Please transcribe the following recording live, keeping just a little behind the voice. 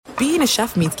being a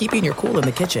chef means keeping your cool in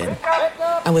the kitchen.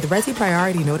 And with Resi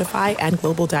Priority Notify and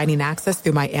Global Dining Access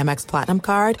through my Amex Platinum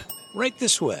card, Right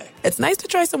this way. it's nice to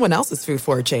try someone else's food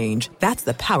for a change. That's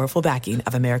the powerful backing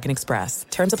of American Express.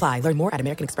 Terms apply. Learn more at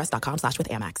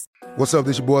americanexpress.com/withAmex. What's up?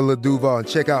 This your boy Lil Duval, and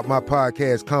check out my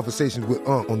podcast, Conversations with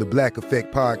Unc, on the Black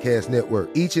Effect Podcast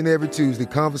Network. Each and every Tuesday,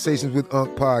 Conversations with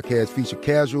Unc podcast feature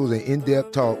casual and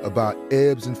in-depth talk about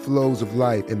ebbs and flows of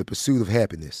life and the pursuit of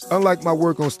happiness. Unlike my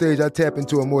work on stage, I tap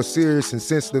into a more serious and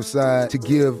sensitive side to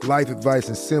give life advice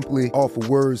and simply offer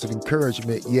words of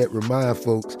encouragement, yet remind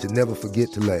folks to never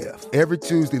forget to laugh. Every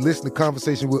Tuesday, listen to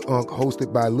Conversation with Unc,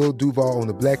 hosted by Lil Duval on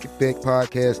the Black Effect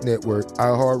Podcast Network,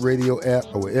 iHeartRadio app,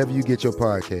 or wherever you get your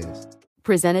podcasts.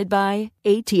 Presented by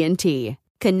AT&T.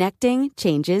 Connecting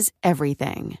changes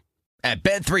everything. At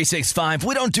Bet365,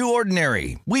 we don't do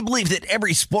ordinary. We believe that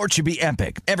every sport should be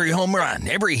epic. Every home run,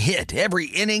 every hit, every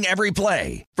inning, every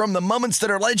play. From the moments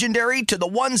that are legendary to the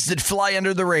ones that fly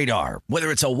under the radar. Whether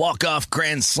it's a walk-off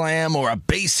grand slam or a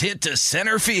base hit to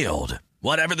center field.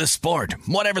 Whatever the sport,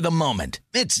 whatever the moment,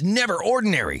 it's never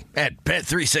ordinary at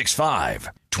Bet365.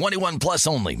 21 plus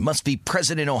only. Must be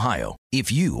present in Ohio.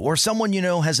 If you or someone you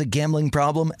know has a gambling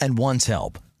problem and wants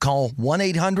help, call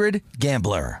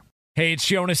 1-800-GAMBLER. Hey, it's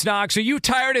Jonas Knox. Are you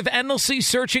tired of endlessly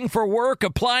searching for work,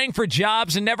 applying for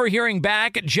jobs, and never hearing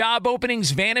back? Job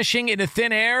openings vanishing into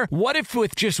thin air? What if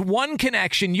with just one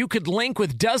connection, you could link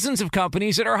with dozens of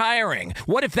companies that are hiring?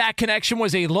 What if that connection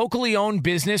was a locally owned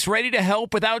business ready to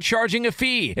help without charging a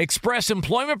fee? Express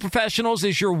Employment Professionals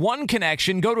is your one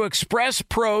connection. Go to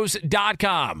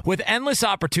expresspros.com. With endless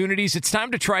opportunities, it's time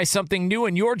to try something new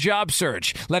in your job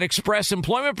search. Let Express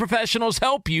Employment Professionals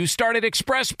help you. Start at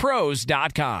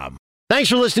expresspros.com. Thanks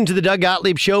for listening to the Doug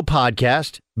Gottlieb Show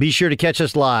podcast. Be sure to catch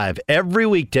us live every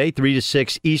weekday, 3 to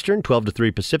 6 Eastern, 12 to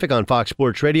 3 Pacific on Fox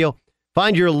Sports Radio.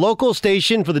 Find your local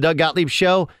station for the Doug Gottlieb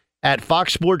Show at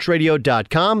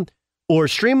foxsportsradio.com or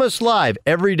stream us live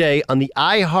every day on the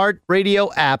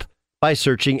iHeartRadio app by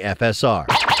searching FSR.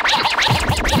 Now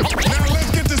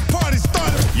let's get this party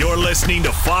started. You're listening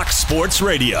to Fox Sports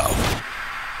Radio.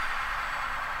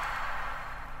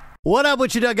 What up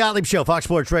with your Doug Gottlieb Show, Fox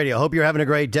Sports Radio? Hope you're having a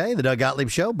great day. The Doug Gottlieb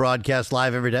Show, broadcast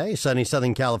live every day, sunny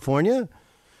Southern California.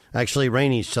 Actually,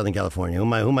 rainy Southern California.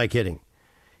 Who am I kidding?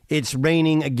 It's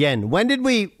raining again. When did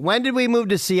we move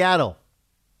to Seattle?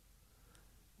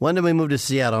 When did we move to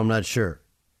Seattle? I'm not sure.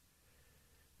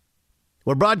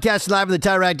 We're broadcasting live from the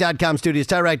TireRack.com studios.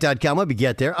 TireRack.com, what we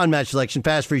get there. Unmatched selection,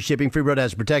 fast, free shipping, free road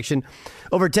hazard protection.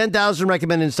 Over 10,000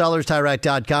 recommended installers.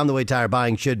 TireRack.com, the way tire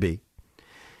buying should be.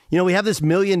 You know, we have this $1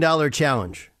 million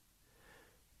challenge.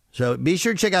 So be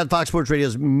sure to check out Fox Sports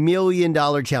Radio's $1 million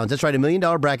challenge. That's right, $1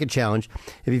 million bracket challenge.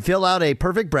 If you fill out a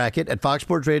perfect bracket at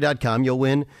foxsportsradio.com, you'll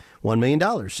win $1 million.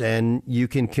 And you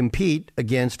can compete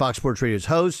against Fox Sports Radio's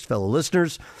hosts, fellow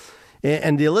listeners.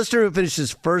 And the listener who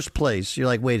finishes first place, you're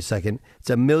like, wait a second, it's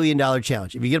 $1 million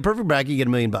challenge. If you get a perfect bracket, you get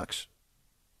 $1 million. That's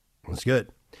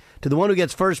good. To the one who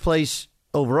gets first place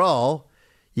overall,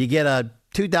 you get a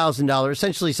 $2,000,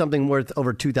 essentially something worth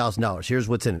over $2,000. Here's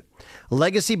what's in it. A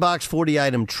Legacy Box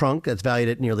 40-item trunk that's valued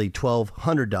at nearly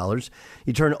 $1,200.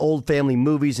 You turn old family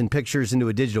movies and pictures into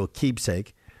a digital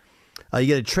keepsake. You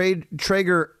get a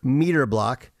Traeger meter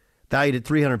block valued at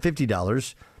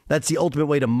 $350. That's the ultimate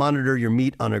way to monitor your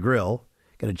meat on a grill.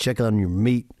 Got to check on your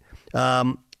meat.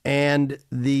 And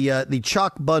the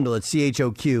Chalk Bundle at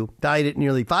CHOQ, valued at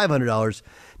nearly $500.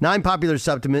 9 popular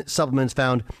supplements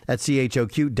found at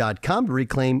CHOQ.com to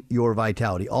reclaim your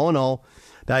vitality. All in all,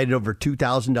 valued at over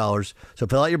 $2,000. So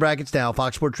fill out your brackets now,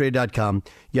 foxsportsradio.com.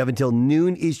 You have until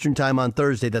noon Eastern time on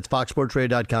Thursday. That's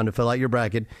foxsportsradio.com to fill out your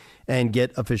bracket and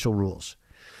get official rules.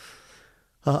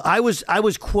 I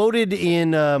was quoted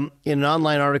in an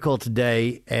online article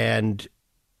today, and,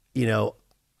 you know,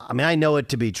 I mean, I know it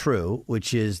to be true,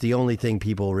 which is the only thing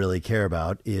people really care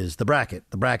about is the bracket.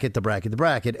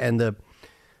 And the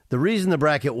reason the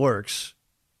bracket works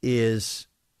is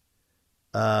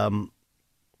that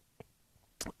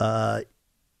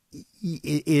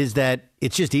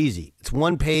it's just easy. It's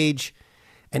one page,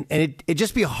 and it'd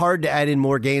just be hard to add in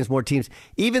more games, more teams.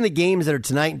 Even the games that are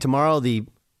tonight and tomorrow,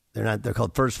 they're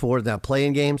called first four, they're not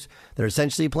playing games. They're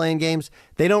essentially playing games.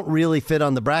 They don't really fit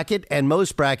on the bracket, and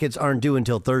most brackets aren't due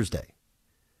until Thursday.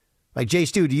 Like, Jay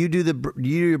Stu, do you do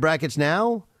your brackets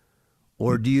now,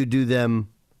 or do you do them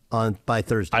by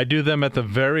Thursday? I do them at the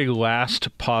very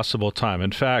last possible time.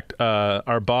 In fact,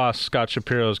 our boss, Scott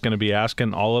Shapiro, is going to be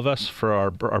asking all of us for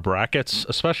our brackets,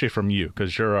 especially from you,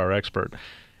 because you're our expert.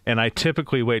 And I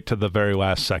typically wait to the very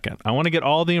last second. I want to get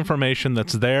all the information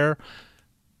that's there,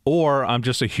 or I'm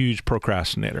just a huge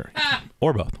procrastinator,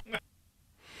 or both.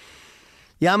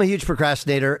 Yeah, I'm a huge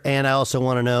procrastinator, and I also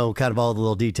want to know kind of all the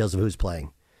little details of who's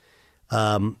playing.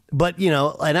 But,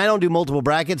 and I don't do multiple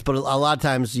brackets, but a lot of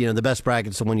times, the best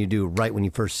bracket's the one you do right when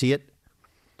you first see it.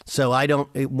 So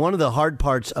one of the hard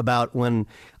parts about when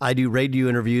I do radio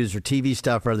interviews or TV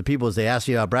stuff for other people is they ask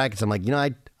me about brackets. I'm like,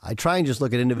 I try and just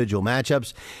look at individual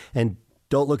matchups and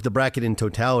don't look at the bracket in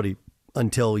totality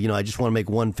until, I just want to make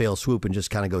one fail swoop and just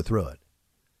kind of go through it.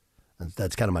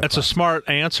 That's kind of my That's process. a smart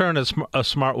answer and it's a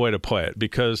smart way to play it,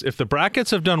 because if the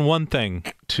brackets have done one thing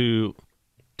to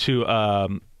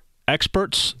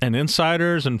experts and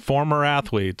insiders and former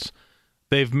athletes,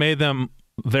 they've made them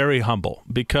very humble,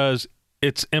 because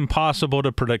it's impossible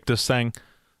to predict this thing.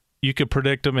 You could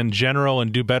predict them in general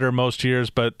and do better most years,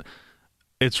 but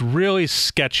it's really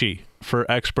sketchy for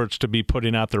experts to be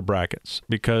putting out their brackets,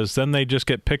 because then they just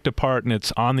get picked apart and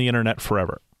it's on the internet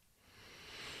forever.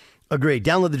 Agreed.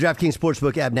 Download the DraftKings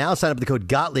Sportsbook app now. Sign up with the code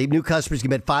Gottlieb. New customers can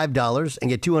bet $5 and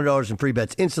get $200 in free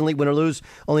bets instantly. Win or lose,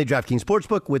 only DraftKings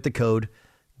Sportsbook with the code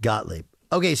Gottlieb.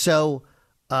 Okay, so,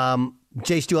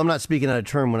 Jay Stu, I'm not speaking out of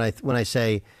turn when I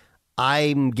say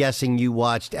I'm guessing you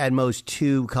watched at most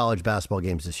 2 college basketball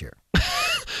games this year.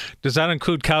 Does that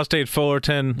include Cal State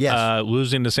Fullerton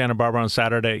losing to Santa Barbara on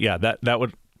Saturday? Yeah, that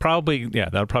would probably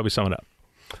sum it up.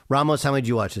 Ramos, how many did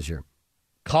you watch this year?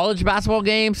 College basketball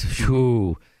games?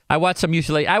 Whew. I watched some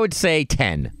UCLA. I would say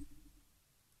 10.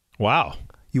 Wow.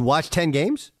 You watched 10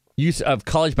 games? Use of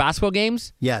college basketball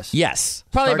games? Yes. Yes.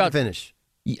 Probably Start about to finish.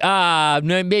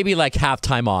 Maybe like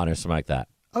halftime on or something like that.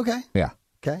 Okay. Yeah.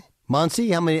 Okay.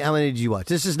 Monsi, how many did you watch?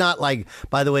 This is not like,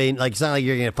 by the way, like it's not like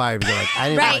you're getting fired. You're like, I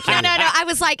didn't watch any. No. I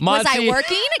was like, was I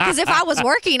working? Because if I was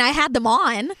working, I had them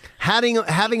on. Having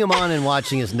them on and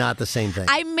watching is not the same thing.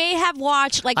 I may have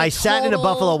watched like I sat in a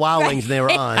Buffalo Wild Wings and they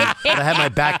were on, but I had my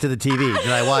back to the TV.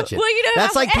 Did I watch it? Well,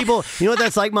 that's like people. You know what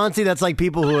that's like, Monty? That's like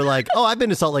people who are like, "Oh, I've been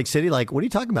to Salt Lake City." Like, what are you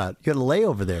talking about? You got a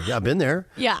layover there? Yeah, I've been there.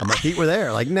 Yeah, my feet were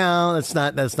there. Like, no, that's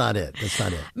not it. That's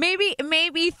not it.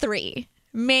 Maybe three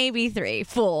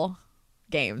full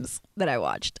games that I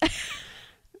watched.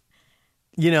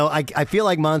 I feel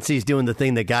like Monsi's doing the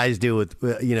thing that guys do with,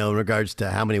 in regards to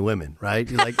how many women, right?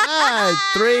 You're like,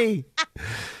 3.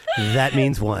 That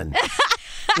means 1.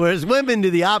 Whereas women do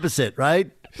the opposite,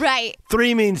 right? Right.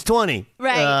 3 means 20.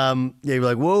 Right. You're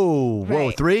like, whoa,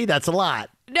 right. 3? That's a lot.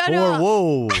 No.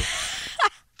 Whoa.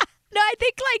 No, I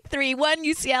think like 3. 1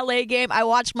 UCLA game. I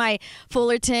watched my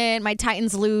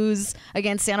Titans lose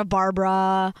against Santa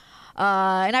Barbara.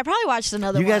 And I probably watched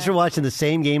another one. You guys were watching the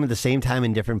same game at the same time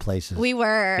in different places. We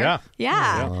were.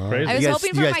 Yeah. Crazy. I was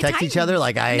hoping for my Titans. You guys text each other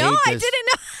like, I hate this. I didn't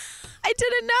know. I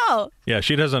didn't know. Yeah,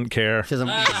 she doesn't care. She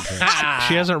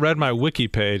hasn't read my wiki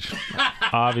page,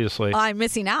 obviously. I'm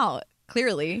missing out,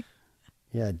 clearly.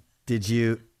 Yeah. Did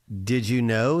you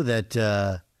know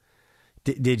that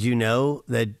did you know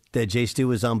that Jay Stu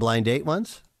was on Blind Date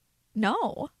once?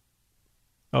 No.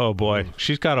 Oh, boy.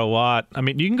 She's got a lot. I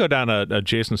mean, you can go down a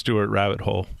Jason Stewart rabbit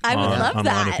hole. I would love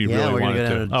that. If you really wanted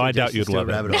to. Oh, I doubt you'd love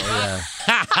it.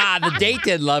 The date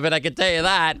did love it, I can tell you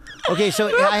that. Okay, so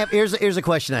here's a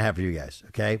question I have for you guys,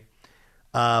 okay?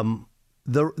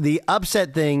 The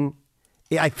upset thing,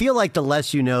 I feel like the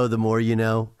less you know, the more you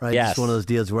know, right? Yes. It's one of those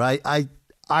deals where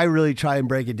I really try and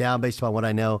break it down based upon what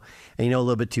I know, and you know a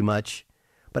little bit too much.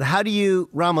 But how do you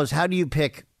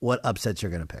pick what upsets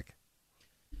you're going to pick?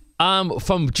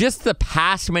 From just the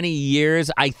past many years,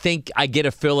 I think I get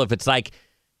a feel if it's like,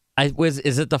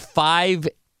 is it the 5-10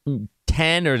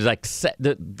 or is like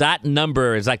that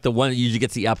number is like the one that usually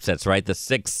gets the upsets, right? The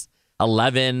 6-11.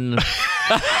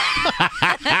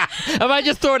 Am I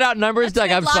just throwing out numbers? That's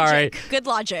like, I'm sorry. Good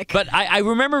logic. But I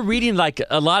remember reading like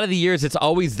a lot of the years, it's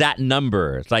always that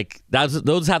number. It's like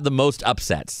those have the most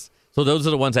upsets. So those are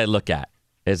the ones I look at.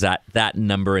 Is that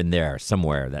number in there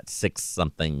somewhere? That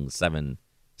 6-7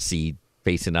 seed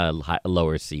facing a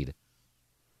lower seed.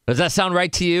 Does that sound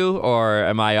right to you, or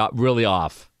am I really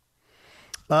off?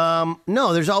 No,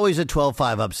 there's always a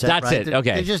 12-5 upset. That's right? it.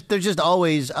 Okay. They're just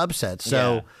always upsets.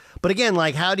 So, Yeah. But again,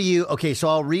 like, how do you? Okay, so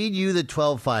I'll read you the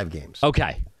 12-5 games.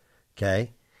 Okay.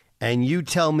 Okay, and you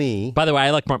tell me. By the way,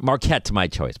 I like Marquette to my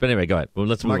choice. But anyway, go ahead. Well,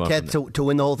 let's move Marquette on to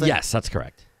win the whole thing. Yes, that's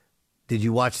correct. Did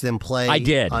you watch them play? I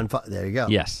did. There you go.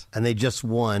 Yes. And they just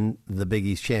won the Big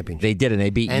East championship. They did, and they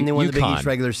beat And they won the Big UConn. East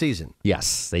regular season.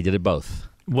 Yes, they did it both.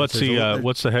 What's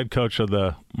the head coach of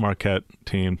the Marquette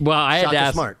team? Well, I had Shaka to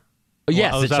ask. Smart.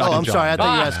 Yes, Well, it's I'm sorry. I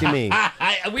thought you were asking me.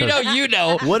 we know you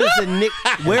know. What is the Nick?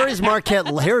 Where is Marquette?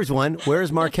 Here's one. Where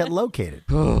is Marquette located?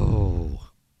 Oh,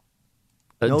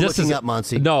 No looking up,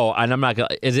 Monty. No, and I'm not gonna.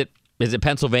 Is it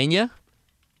Pennsylvania?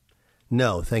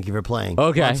 No, thank you for playing.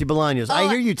 Okay. Monty Bolaños. I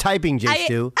hear you typing, J.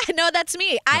 Stu. No, that's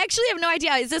me. I actually have no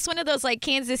idea. Is this one of those like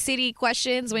Kansas City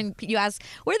questions when you ask,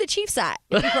 where are the Chiefs at?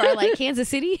 And people are like, Kansas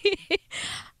City?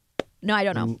 No, I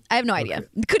don't know. I have no idea.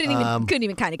 Couldn't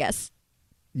even kind of guess.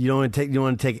 You don't want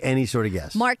to take any sort of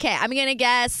guess. Marquette. I'm gonna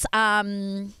guess.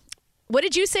 What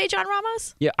did you say, John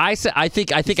Ramos? Yeah, I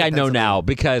think I know now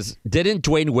because didn't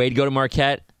Dwayne Wade go to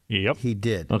Marquette? Yep, he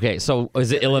did. Okay, so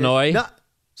is it Illinois? No.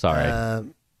 Sorry.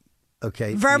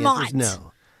 Okay. Vermont.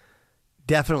 No.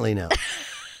 Definitely no.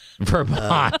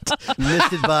 Vermont.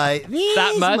 Missed it by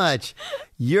that much.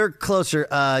 You're closer.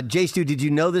 J. Stu, did you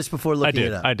know this before looking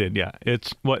it up? I did, yeah.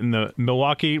 It's what, in the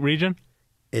Milwaukee region?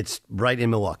 It's right in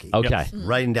Milwaukee. Okay. Yep.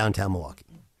 Right in downtown Milwaukee.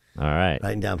 All right.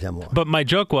 Right in downtown Milwaukee. But my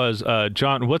joke was,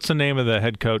 John, what's the name of the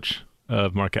head coach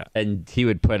of Marquette? And he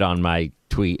would put on my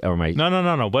tweet or my...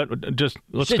 No. What? Just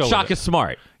let's go Shaka with it.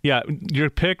 Smart. Yeah, your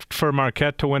pick for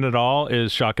Marquette to win it all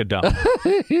is Shaka Dumb.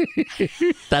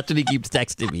 That's what he keeps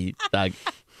texting me, Doug.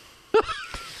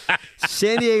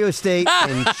 San Diego State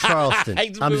and Charleston.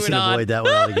 I'm just going to avoid that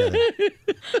one altogether.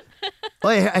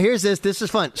 Oh, here's this. This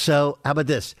is fun. So how about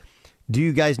this? Do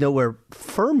you guys know where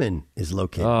Furman is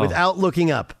located? Without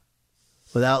looking up.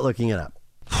 Without looking it up.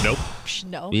 Nope.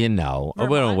 No. You know. We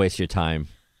don't waste your time.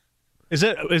 Is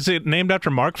it named after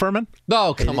Mark Furman?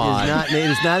 No, come on. It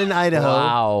is not in Idaho.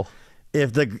 Wow.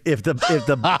 If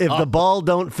the ball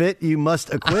don't fit, you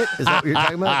must acquit. Is that what you're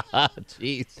talking about?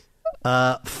 Jeez.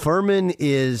 Furman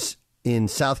is in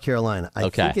South Carolina. I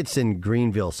think it's in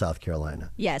Greenville, South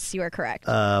Carolina. Yes, you are correct.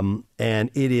 And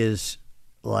it is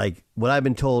like what I've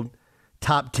been told.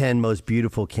 Top 10 most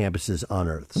beautiful campuses on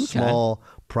earth. Okay. Small,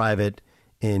 private,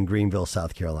 in Greenville,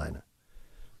 South Carolina.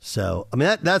 So, I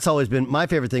mean, that's always been my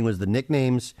favorite thing was the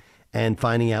nicknames and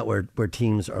finding out where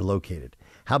teams are located.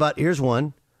 How about, here's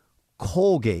one,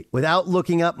 Colgate. Without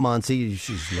looking up, Monsi,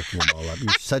 she's looking them all up.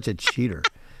 You're such a cheater.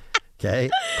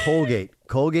 Okay? Colgate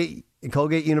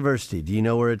University. Do you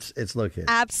know where it's located?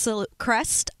 Absolute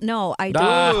Crest? No, I don't.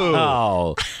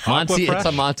 Oh, Monty, it's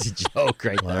a Monty joke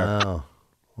right there.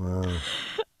 Wow.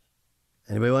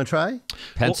 Anybody want to try?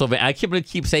 Pennsylvania. I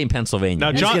keep saying Pennsylvania.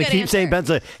 Now, He's going to keep saying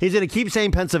Pennsylvania. He's going to keep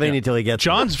saying Pennsylvania until he gets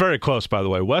John's very close, by the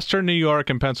way. Western New York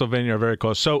and Pennsylvania are very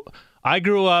close. So I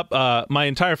grew up, my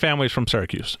entire family is from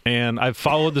Syracuse, and I've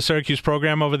followed the Syracuse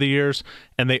program over the years,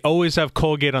 and they always have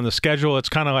Colgate on the schedule. It's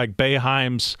kind of like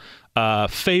Boeheim's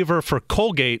favor for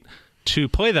Colgate to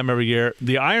play them every year.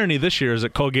 The irony this year is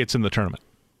that Colgate's in the tournament.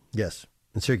 Yes.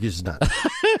 And Syracuse is not.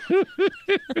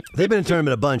 They've been in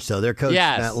tournament a bunch, though. Their coach,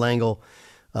 Matt Langle,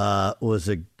 was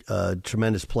a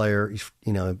tremendous player,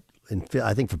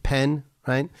 I think for Penn,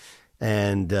 right?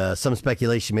 And some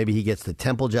speculation, maybe he gets the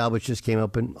Temple job, which just came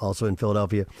open, also in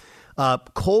Philadelphia.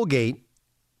 Colgate,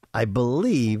 I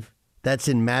believe that's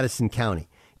in Madison County.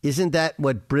 Isn't that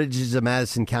what Bridges of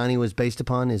Madison County was based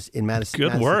upon? Is in Madison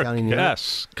County, New York?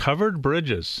 Yes. Covered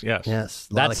bridges. Yes.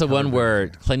 That's the one where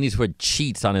Clint Eastwood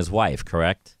cheats on his wife,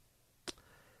 correct?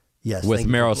 Yes. With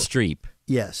Meryl Streep.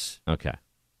 Yes. Okay.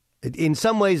 In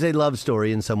some ways, a love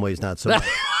story. In some ways, not so much.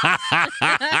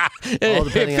 All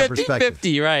depending on perspective.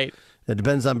 50-50, right. It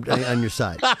depends on your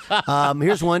side.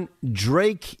 Here's one.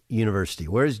 Drake University.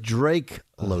 Where is Drake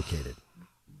located?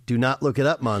 Do not look it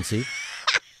up, Monsi.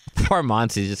 Poor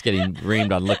Monty's just getting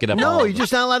reamed on look it up. No, you're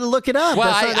just not allowed to look it up.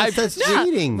 Well, that's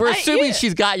cheating. We're assuming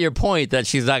she's got your point that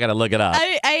she's not going to look it up.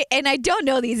 I don't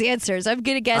know these answers. I'm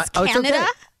going to guess Canada. Okay.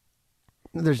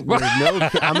 There's no.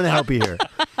 I'm going to help you here.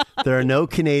 There are no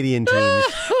Canadian teams.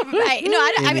 Right.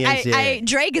 No,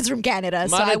 Drake is from Canada,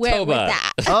 so I went with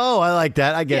that. Oh, I like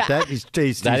that. I get that.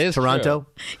 He's Toronto.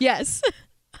 True. Yes.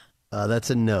 That's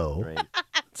a no. Right.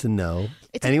 It's a no.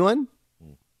 Anyone?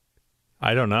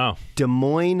 I don't know. Des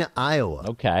Moines, Iowa.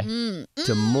 Okay.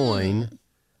 Des Moines,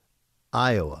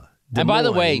 Iowa. And by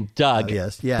the way, Doug,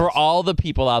 yes. For all the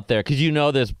people out there, because you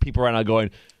know there's people right now going,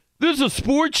 this is a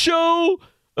sports show,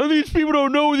 and these people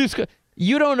don't know this.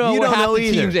 You don't know what half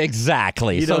the teams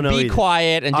exactly. So be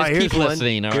quiet and just keep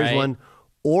listening. All right. Here's one.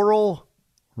 Oral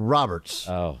Roberts.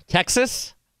 Oh,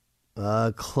 Texas?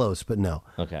 Close, but no.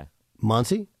 Okay.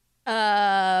 Monty?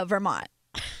 Vermont.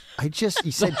 You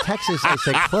said Texas. I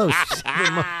said close.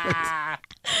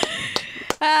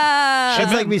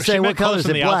 That's like me saying, what color is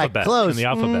it? Black. Alphabet, close. In the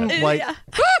alphabet. White.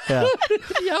 Yeah.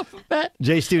 The alphabet.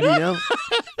 Jay Stu, do you know?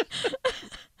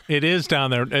 It is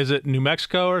down there. Is it New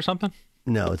Mexico or something?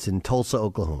 No, it's in Tulsa,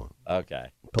 Oklahoma.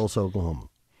 Okay. Tulsa, Oklahoma.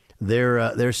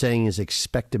 They're saying is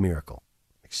expect a miracle.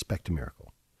 Expect a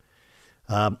miracle.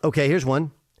 Okay, here's one.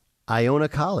 Iona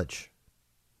College.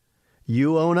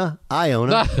 Iona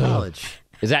College.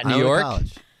 Is that New York?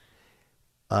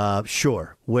 College.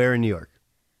 Sure. Where in New York?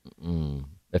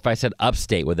 If I said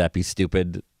upstate, would that be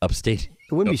stupid? Upstate?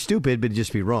 It wouldn't be stupid, but it'd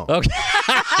just be wrong. Okay.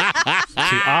 It's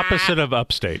the opposite of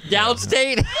upstate.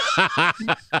 Downstate?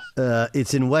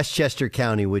 It's in Westchester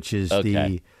County, which is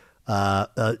a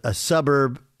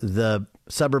suburb, the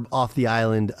suburb off the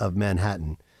island of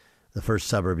Manhattan, the first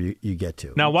suburb you get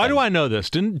to. Now, why do I know this?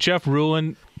 Didn't Jeff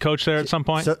Rulin coach there at some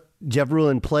point? So Jeff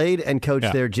Rulin played and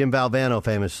coached there. Jim Valvano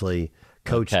famously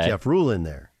coached Jeff Rulin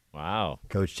there. Wow.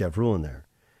 Coached Jeff Rulin there.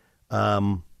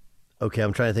 Okay,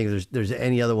 I'm trying to think if there's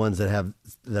any other ones that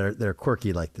are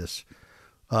quirky like this.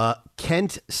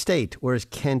 Kent State. Where is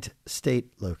Kent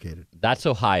State located? That's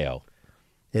Ohio.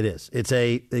 It is.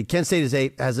 Kent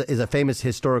State is a famous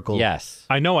historical. Yes,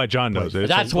 I know why John knows it.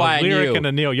 That's why I lyric knew. in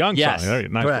a Neil Young Yes.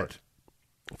 song. Nice Correct.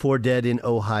 word. For Dead in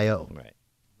Ohio. Right.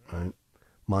 All right.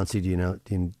 Monsi, do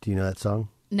you know that song?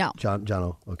 No. John.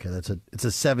 Okay, it's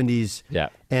a 70s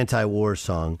anti-war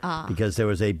song because there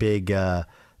was a big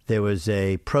there was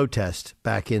a protest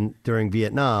back during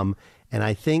Vietnam, and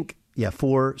I think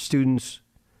 4 students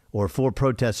or 4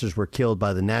 protesters were killed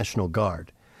by the National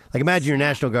Guard. Like imagine your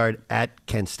National Guard at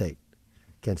Kent State.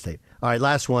 Kent State. All right,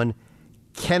 last one.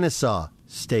 Kennesaw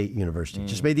State University.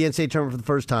 Just made the NCAA tournament for the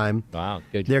first time. Wow,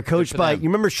 good. They're coached by, you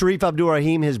remember Sharif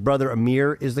Abdul-Rahim, his brother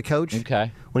Amir is the coach?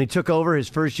 Okay. When he took over, his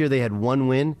first year they had 1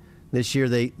 win. This year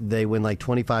they win like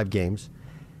 25 games.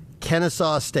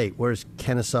 Kennesaw State. Where's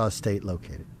Kennesaw State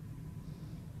located?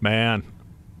 Man.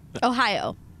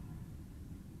 Ohio.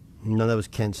 No, that was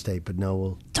Kent State, but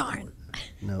no. Darn.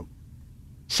 No.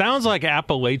 Sounds like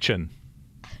Appalachian.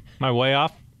 Am I way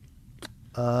off?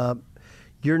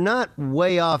 You're not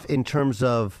way off in terms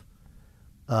of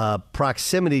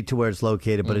proximity to where it's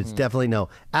located, but it's definitely no.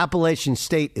 Appalachian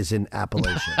State is in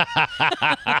Appalachia.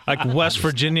 Like West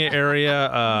Virginia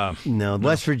area? No,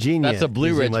 West Virginia. That's the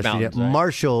Blue Ridge Mountains, right?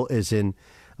 Marshall is in.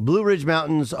 Blue Ridge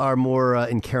Mountains are more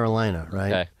in Carolina,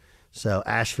 right? Okay. So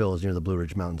Asheville is near the Blue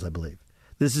Ridge Mountains, I believe.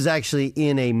 This is actually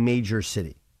in a major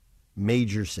city.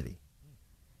 Major city.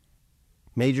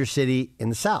 Major city in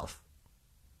the South.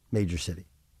 Major city.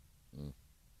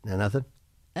 No, nothing?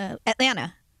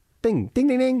 Atlanta. Bing, ding,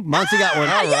 ding, ding. Monty got one.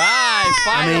 All right,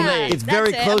 finally. I mean, it's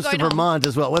very close to Vermont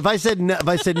as well. If I said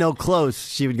no close,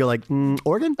 she would go like,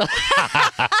 Oregon?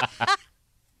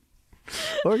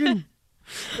 Oregon?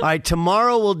 All right,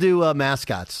 tomorrow we'll do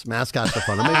mascots. Mascots are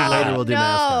fun. Or maybe later we'll do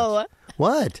mascots.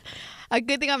 What? A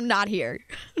good thing I'm not here.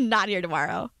 Not here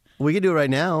tomorrow. We can do it right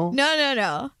now.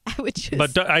 No. I would just.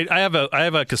 But I have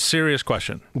a serious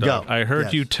question. Doug. Go. I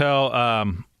heard you tell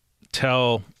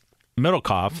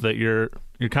Middlecoff that you're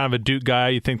kind of a Duke guy.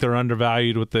 You think they're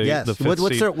undervalued with the yes. the fifth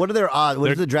seed. What are their odds?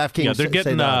 What is the DraftKings? Yeah, they're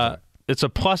getting it's a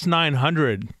plus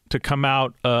 900 to come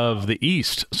out of the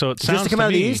East. So it sounds just to come out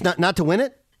of the East, not to win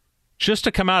it. Just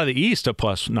to come out of the East, a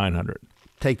plus 900.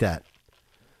 Take that.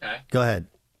 Okay. Go ahead.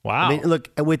 Wow. I mean, look,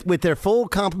 with their full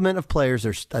complement of players,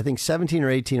 they're, I think, 17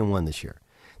 or 18-1 this year.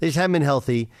 They just haven't been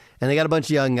healthy, and they got a bunch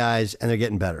of young guys, and they're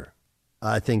getting better.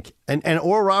 I think. And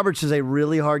Oral Roberts is a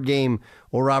really hard game.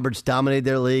 Oral Roberts dominated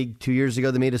their league. 2 years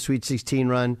ago, they made a Sweet 16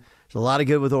 run. There's a lot of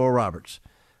good with Oral Roberts.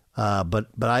 But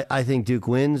I think Duke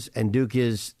wins, and Duke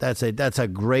that's a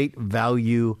great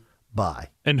value buy.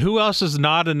 And who else is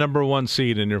not a number 1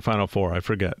 seed in your Final Four? I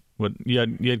forget. What you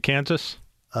had Kansas?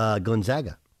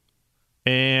 Gonzaga.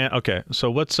 And okay,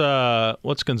 so what's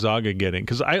Gonzaga getting?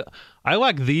 Because I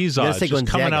like these odds just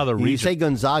coming out of the region. You say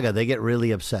Gonzaga, they get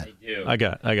really upset. They do. I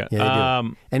got. Yeah, they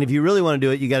do. And if you really want to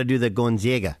do it, you got to do the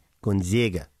Gonzaga.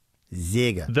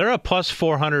 Ziga. They're a plus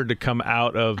 400 to come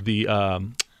out of the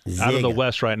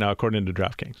West right now, according to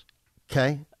DraftKings.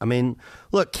 Okay, I mean,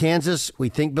 look, Kansas. We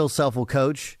think Bill Self will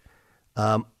coach.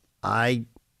 But they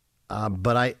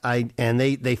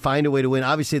find a way to win.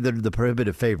 Obviously, they're the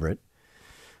prohibitive favorite.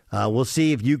 We'll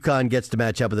see if UConn gets to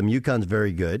match up with them. UConn's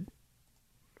very good.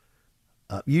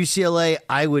 UCLA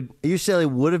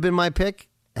would have been my pick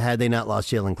had they not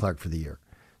lost Jalen Clark for the year.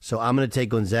 So I'm going to take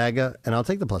Gonzaga, and I'll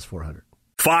take the plus 400.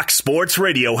 Fox Sports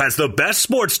Radio has the best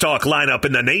sports talk lineup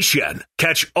in the nation.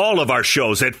 Catch all of our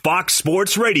shows at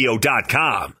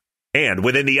foxsportsradio.com. And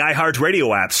within the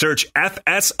iHeartRadio app, search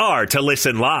FSR to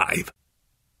listen live.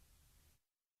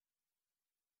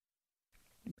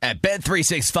 At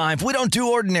Bet365, we don't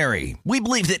do ordinary. We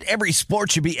believe that every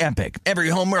sport should be epic. Every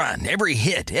home run, every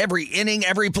hit, every inning,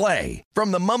 every play.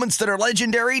 From the moments that are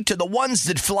legendary to the ones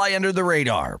that fly under the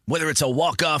radar. Whether it's a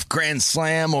walk-off grand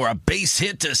slam or a base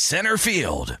hit to center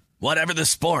field. Whatever the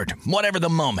sport, whatever the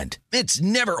moment. It's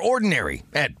never ordinary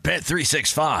at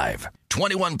Bet365.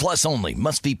 21 plus only.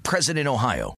 Must be present in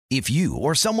Ohio. If you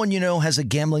or someone you know has a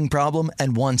gambling problem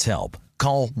and wants help,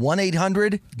 call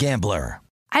 1-800-GAMBLER.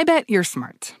 I bet you're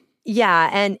smart. Yeah,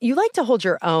 and you like to hold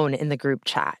your own in the group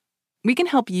chat. We can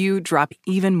help you drop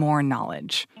even more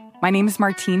knowledge. My name is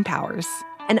Martine Powers.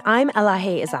 And I'm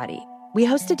Elahe Izadi. We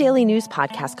host a daily news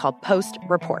podcast called Post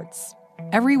Reports.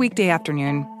 Every weekday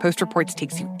afternoon, Post Reports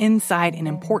takes you inside an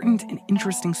important and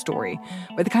interesting story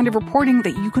with the kind of reporting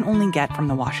that you can only get from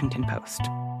the Washington Post.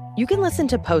 You can listen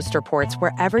to Post Reports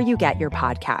wherever you get your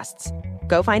podcasts.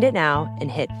 Go find it now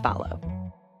and hit follow.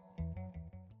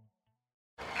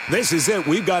 This is it.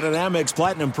 We've got an Amex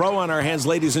Platinum Pro on our hands,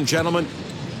 ladies and gentlemen.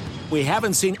 We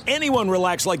haven't seen anyone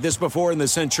relax like this before in the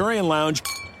Centurion Lounge.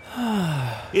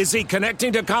 Is he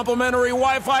connecting to complimentary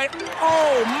Wi-Fi?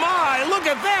 Oh, my! Look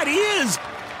at that! He is!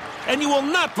 And you will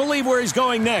not believe where he's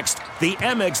going next. The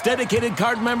Amex dedicated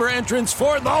card member entrance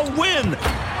for the win!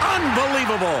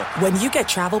 Unbelievable! When you get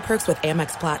travel perks with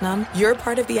Amex Platinum, you're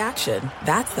part of the action.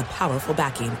 That's the powerful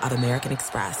backing of American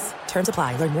Express. Terms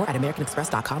apply. Learn more at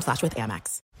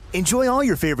americanexpress.com/withAmex. Enjoy all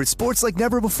your favorite sports like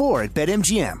never before at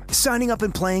BetMGM. Signing up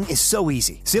and playing is so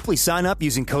easy. Simply sign up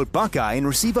using code Buckeye and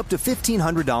receive up to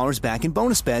 $1,500 back in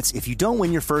bonus bets if you don't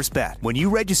win your first bet. When you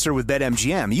register with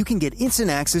BetMGM, you can get instant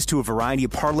access to a variety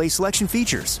of parlay selection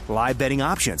features, live betting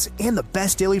options, and the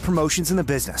best daily promotions in the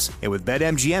business. And with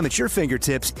BetMGM at your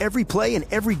fingertips, every play and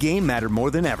every game matter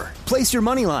more than ever. Place your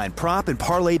moneyline, prop, and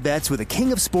parlay bets with the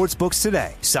king of sportsbooks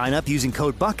today. Sign up using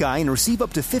code Buckeye and receive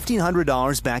up to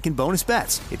 $1,500 back in bonus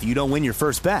bets if you don't win your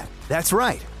first bet. That's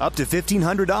right, up to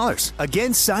 $1,500.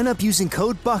 Again, sign up using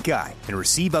code Buckeye and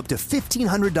receive up to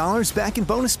 $1,500 back in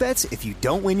bonus bets if you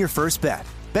don't win your first bet.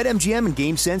 BetMGM and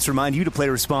GameSense remind you to play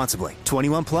responsibly.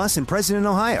 21 plus and present in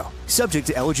Ohio. Subject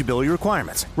to eligibility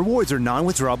requirements. Rewards are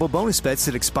non-withdrawable bonus bets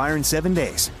that expire in 7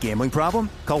 days. Gambling problem?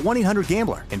 Call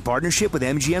 1-800-GAMBLER in partnership with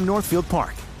MGM Northfield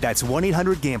Park. That's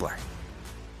 1-800-GAMBLER.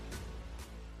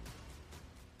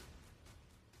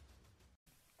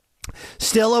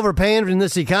 Still overpaying in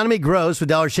this economy? Gross. With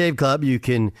Dollar Shave Club, you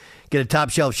can get a top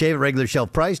shelf shave at regular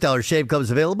shelf price. Dollar Shave Club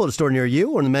is available at a store near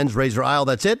you or in the men's razor aisle.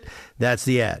 That's it. That's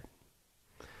the ad.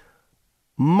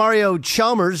 Mario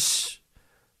Chalmers,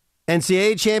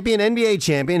 NCAA champion, NBA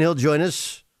champion. He'll join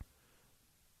us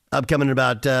upcoming in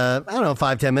about,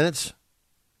 5-10 minutes.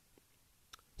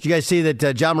 Did you guys see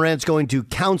that John Morant's going to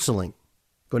counseling?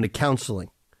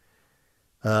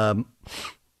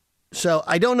 So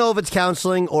I don't know if it's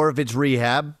counseling or if it's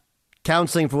rehab.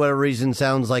 Counseling, for whatever reason,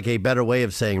 sounds like a better way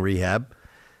of saying rehab.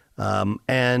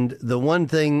 And the one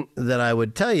thing that I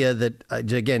would tell you that,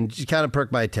 again, just kind of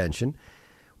perked my attention.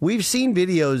 We've seen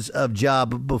videos of Ja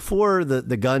before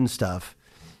the gun stuff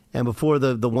and before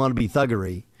the wannabe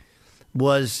thuggery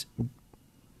was,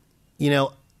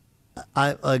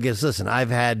 I guess, listen,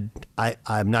 I'm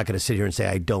not going to sit here and say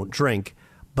I don't drink,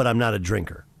 but I'm not a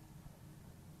drinker.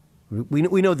 We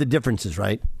know the differences,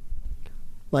 right?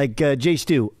 Like Jay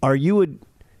Stu,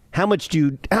 how much do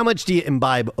you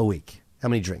imbibe a week? How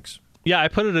many drinks? Yeah, I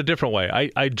put it a different way.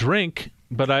 I drink,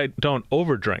 but I don't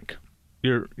overdrink.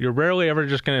 You're rarely ever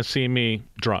just going to see me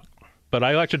drunk, but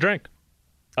I like to drink.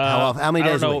 How many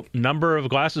days I don't a know, week? Number of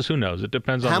glasses, who knows? It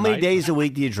depends on how the many night. days a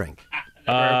week do you drink?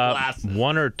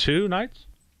 1 or 2 nights.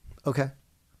 Okay.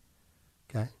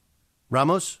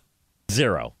 Ramos?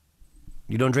 0.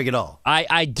 You don't drink at all?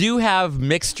 I do have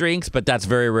mixed drinks, but that's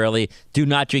very rarely. Do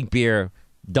not drink beer.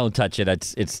 Don't touch it.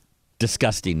 It's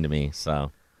disgusting to me.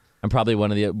 So I'm probably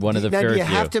one of the very few. You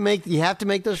have to make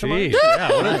those remarks?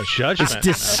 Yeah, what a judgment. It's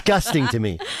disgusting to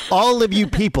me. All of you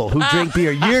people who drink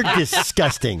beer, you're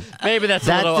disgusting. Maybe that's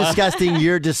a little disgusting.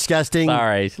 You're disgusting.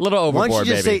 Sorry, a little overboard. Why don't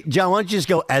you just maybe. say, John? Why don't you just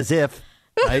go as if?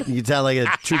 Right? You sound like a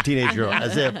true teenage girl,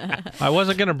 as if. I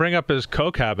wasn't going to bring up his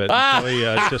Coke habit until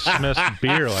he dismissed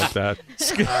beer like that.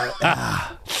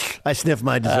 I sniffed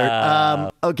my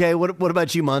dessert. Okay, what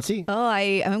about you, Monty? Oh,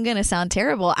 I'm going to sound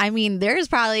terrible. I mean, there's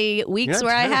probably weeks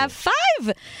where I have 5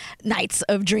 nights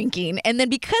of drinking. And then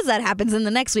because that happens, then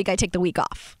the next week I take the week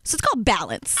off. So it's called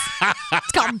balance.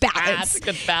 It's called balance. That's a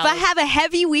good balance. If I have a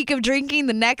heavy week of drinking,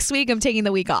 the next week I'm taking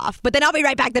the week off. But then I'll be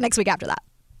right back the next week after that.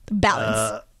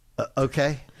 Balance.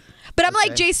 Okay. But I'm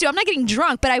like Jay Stu. I'm not getting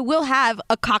drunk, but I will have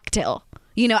a cocktail.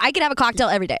 I could have a cocktail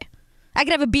every day. I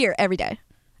could have a beer every day.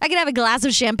 I could have a glass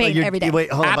of champagne every day.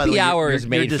 Wait, hold on. Happy hour is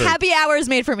made for Happy hour is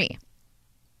made for me.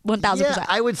 1,000%. Yeah,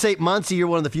 I would say, Monty, you're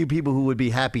one of the few people who would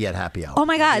be happy at happy hour. Oh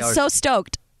my God, Happy so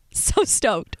stoked. So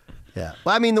stoked. Yeah.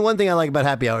 Well, I mean, the one thing I like about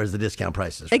happy hour is the discount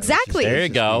prices. Right? Exactly. There you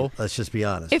go. Let's just be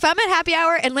honest. If I'm at happy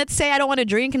hour and let's say I don't want to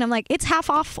drink and I'm like, it's half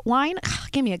off wine,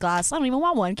 give me a glass. I don't even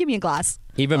want one. Give me a glass.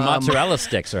 Even mozzarella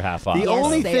sticks are half off. The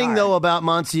only thing, though, about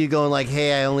Monty, you going like,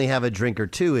 hey, I only have a drink or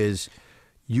two is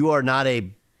you are not a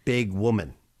big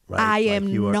woman, right? I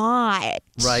am not.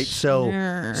 Right.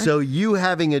 So you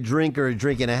having a drink or a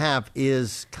drink and a half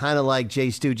is kind of like Jay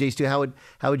Stu. Jay Stu,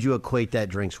 how would you equate that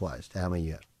drinks wise to how many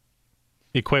you have?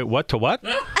 Equate what to what?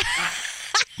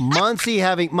 Monty,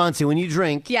 when you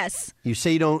drink, yes, you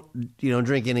say you don't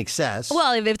drink in excess.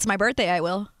 Well, if it's my birthday, I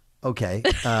will. Okay.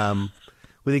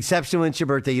 With the exception when it's your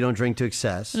birthday, you don't drink to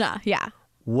excess. Nah, yeah.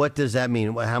 What does that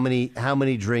mean? How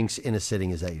many drinks in a sitting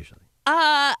is that usually?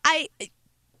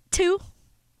 Two,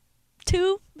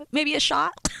 maybe a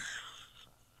shot.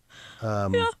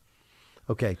 Yeah.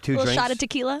 Okay, 2 a drinks. Shot of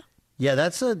tequila. Yeah,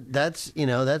 that's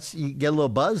you get a little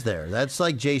buzz there. That's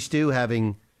like Jay Stu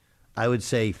having, I would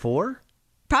say 4.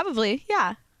 Probably,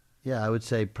 yeah. Yeah, I would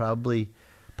say probably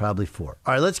 4.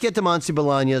 All right, let's get to Monty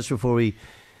Bolaños before we.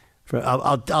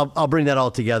 I'll bring that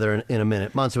all together in a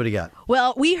minute. Monty, what do you got?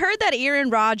 Well, we heard that Aaron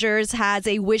Rodgers has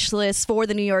a wish list for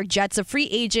the New York Jets of free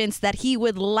agents that he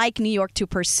would like New York to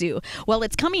pursue. Well,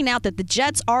 it's coming out that the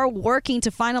Jets are working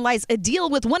to finalize a deal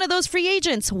with one of those free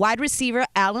agents, wide receiver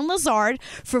Allen Lazard,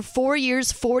 for 4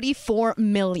 years, $44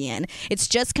 million. It's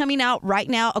just coming out right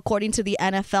now, according to the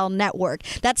NFL Network.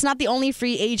 That's not the only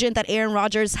free agent that Aaron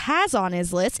Rodgers has on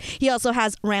his list. He also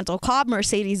has Randall Cobb,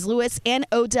 Mercedes Lewis, and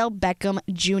Odell Beckham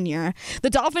Jr. The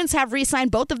Dolphins have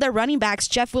re-signed both of their running backs,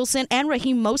 Jeff Wilson and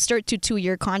Raheem Mostert, to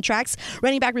 2-year contracts.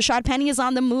 Running back Rashad Penny is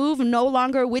on the move, no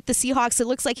longer with the Seahawks. It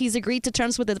looks like he's agreed to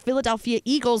terms with the Philadelphia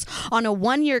Eagles on a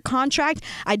 1-year contract.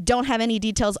 I don't have any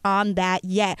details on that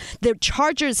yet. The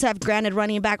Chargers have granted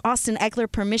running back Austin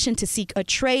Eckler permission to seek a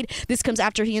trade. This comes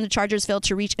after he and the Chargers failed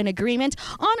to reach an agreement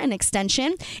on an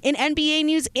extension. In NBA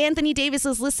news, Anthony Davis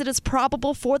is listed as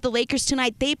probable for the Lakers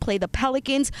tonight. They play the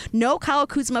Pelicans. No Kyle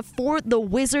Kuzma for the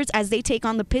Wizards as they take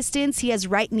on the Pistons. He has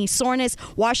right knee soreness.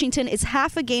 Washington is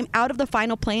half a game out of the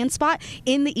final play-in spot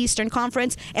in the Eastern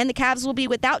Conference, and the Cavs will be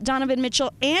without Donovan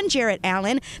Mitchell and Jarrett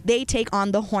Allen. They take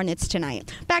on the Hornets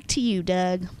tonight. Back to you,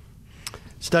 Doug.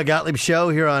 It's Doug Gottlieb Show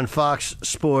here on Fox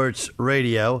Sports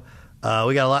Radio.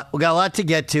 We got a lot to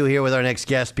get to here with our next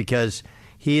guest because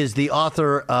he is the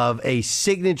author of a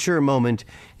signature moment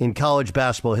in college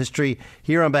basketball history.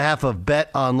 Here on behalf of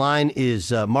Bet Online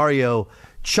is Mario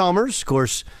Chalmers, of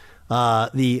course.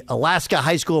 The Alaska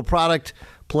high school product,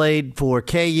 played for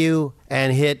KU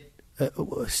and hit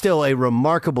still a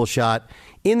remarkable shot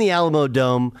in the Alamo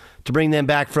Dome to bring them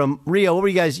back from Rio. What were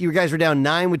you guys? You guys were down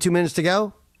 9 with 2 minutes to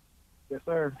go? Yes,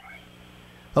 sir.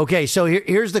 Okay, so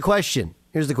here's the question.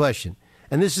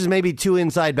 And this is maybe too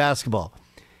inside basketball.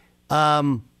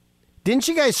 Didn't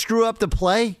you guys screw up the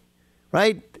play,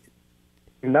 right?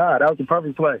 Nah, that was the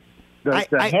perfect play. The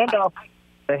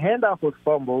handoff was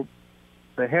fumbled.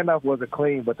 The handoff wasn't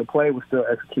clean, but the play was still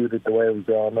executed the way it was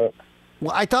drawn up.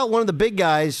 Well, I thought one of the big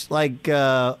guys, like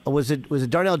was it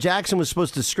Darnell Jackson, was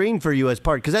supposed to screen for you as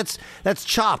part, because that's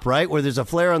chop, right? Where there's a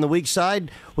flare on the weak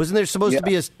side. Wasn't there supposed to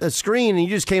be a screen, and you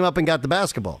just came up and got the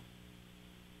basketball?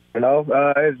 No,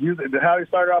 it's usually how he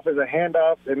started off as a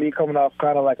handoff, and me coming off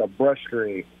kind of like a brush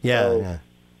screen. Yeah.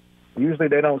 Usually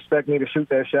they don't expect me to shoot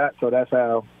that shot, so that's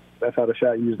how the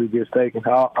shot usually gets taken.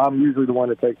 I'm usually the one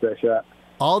that takes that shot.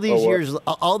 All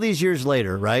these years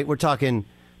later, right? We're talking.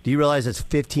 Do you realize it's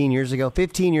 15 years ago?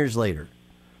 15 years later.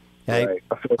 Okay? Right.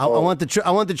 I want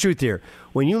the truth here.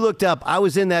 When you looked up, I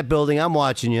was in that building. I'm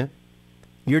watching you.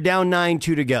 You're down 9-2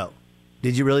 to go.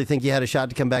 Did you really think you had a shot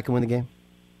to come back and win the game?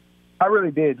 I really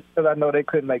did, because I know they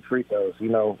couldn't make free throws. You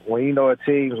know, when you know a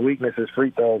team's weakness is free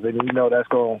throws, and you know that's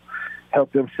going to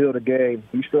help them seal the game,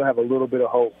 you still have a little bit of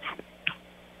hope.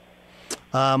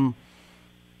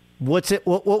 What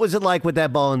was it like with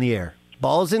that ball in the air?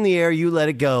 Ball's in the air, you let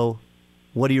it go.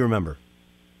 What do you remember?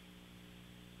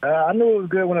 I knew it was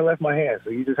good when it left my hand, so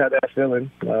you just had that feeling.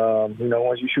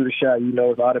 Once you shoot a shot, you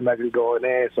know it's automatically going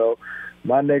in. So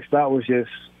my next thought was just,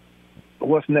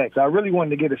 what's next? I really wanted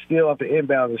to get a steal off the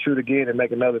inbound and shoot again and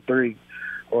make another three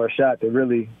or a shot to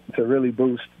really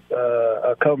boost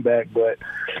a comeback. But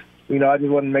I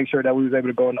just wanted to make sure that we was able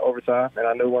to go into overtime, and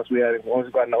I knew once we got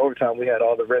into overtime, we had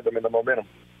all the rhythm and the momentum.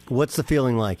 What's the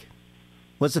feeling like?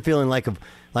 What's the feeling like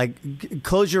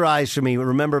close your eyes for me,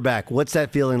 remember back. What's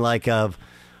that feeling like of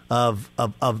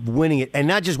winning it, and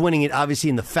not just winning it, obviously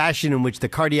in the fashion in which, the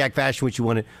cardiac fashion in which you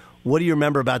won it. What do you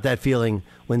remember about that feeling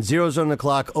when zero's on the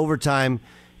clock, overtime,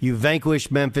 you vanquish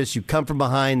Memphis, you come from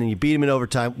behind, and you beat them in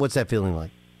overtime? What's that feeling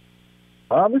like?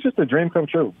 It's just a dream come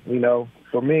true.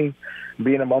 For me,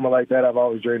 being in a moment like that, I've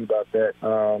always dreamed about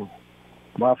that.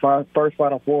 My first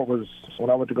Final Four was when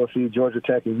I went to go see Georgia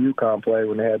Tech and UConn play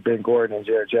when they had Ben Gordon and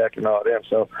Jared Jack and all them.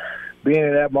 So being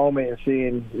in that moment and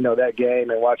seeing, that game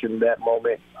and watching that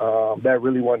moment, that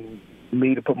really wanted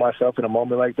me to put myself in a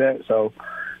moment like that. So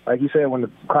like you said, when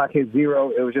the clock hit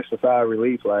 0, it was just a sigh of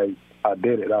relief. Like, I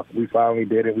did it. We finally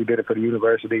did it. We did it for the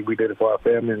university. We did it for our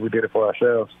family. We did it for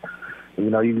ourselves. You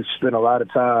know, you spend a lot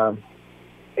of time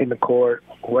in the court,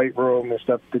 weight room, and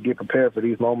stuff to get prepared for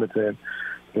these moments, and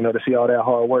you know, to see all that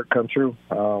hard work come true.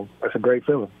 It's a great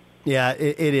feeling. Yeah,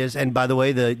 it is. And by the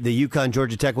way, the UConn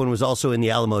Georgia Tech one was also in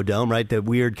the Alamo Dome, right? The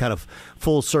weird kind of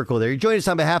full circle there. You're joining us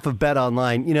on behalf of Bet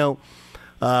Online. You know,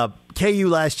 KU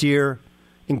last year,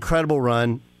 incredible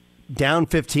run, down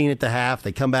 15 at the half.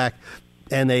 They come back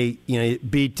and they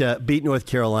beat North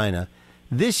Carolina.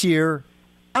 This year,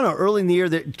 I don't know, early in the year,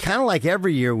 they're kind of like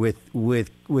every year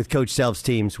with Coach Self's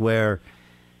teams where,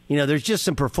 you know, there's just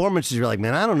some performances you're like,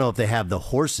 man, I don't know if they have the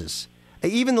horses.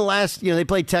 Even the last, they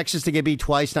played Texas to get beat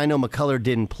twice, and I know McCullough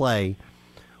didn't play.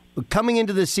 Coming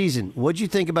into this season, what did you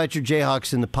think about your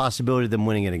Jayhawks and the possibility of them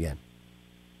winning it again?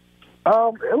 It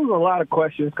was a lot of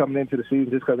questions coming into the season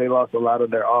just because they lost a lot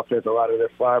of their offense, a lot of their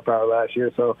firepower last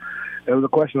year. So it was a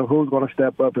question of who's going to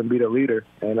step up and be the leader.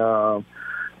 And,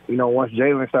 once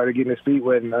Jalen started getting his feet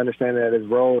wet and understanding that his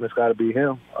role and it's got to be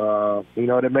him,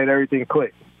 it made everything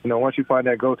click. Once you find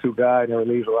that go-to guy, and it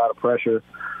relieves a lot of pressure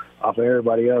off of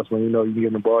everybody else. When you give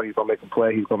him the ball, he's going to make a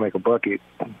play, he's going to make a bucket.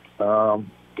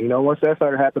 Once that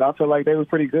started happening, I felt like they were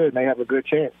pretty good and they have a good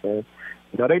chance. And,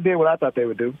 they did what I thought they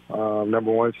would do.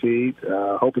 Number 1 seed,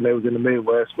 hoping they was in the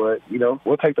Midwest. But,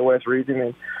 we'll take the West region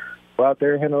and go out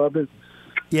there and handle our business.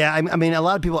 Yeah, I mean, a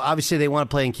lot of people, obviously, they want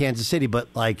to play in Kansas City,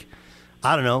 but, like,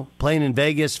 I don't know, playing in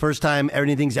Vegas, first time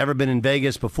anything's ever been in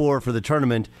Vegas before for the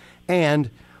tournament,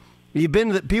 and KU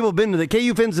fans have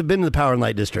been to the Power and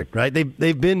Light District, right?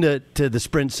 They've been to the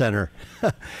Sprint Center.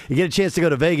 You get a chance to go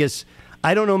to Vegas.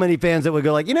 I don't know many fans that would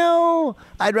go like,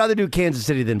 I'd rather do Kansas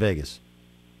City than Vegas.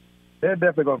 They're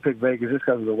definitely going to pick Vegas just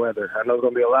because of the weather. I know it's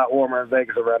going to be a lot warmer in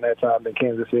Vegas around that time than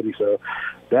Kansas City, so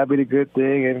that'd be the good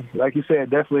thing. And like you said,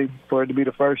 definitely for it to be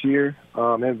the first year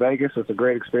in Vegas, it's a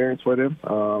great experience for them.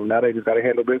 Now they just got to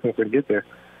handle business and get there.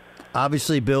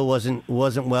 Obviously, Bill wasn't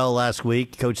well last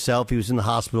week. Coach Self, he was in the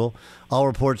hospital. All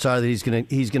reports are that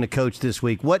he's gonna coach this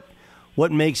week. What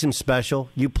makes him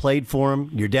special? You played for him.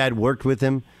 Your dad worked with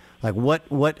him. Like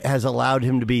what has allowed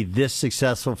him to be this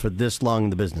successful for this long in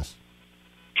the business?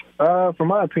 From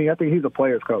my opinion, I think he's a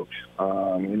player's coach.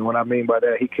 And what I mean by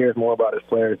that, he cares more about his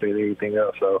players than anything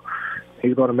else. So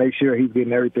he's going to make sure he's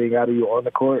getting everything out of you on the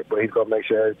court, but he's going to make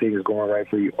sure everything is going right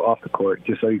for you off the court,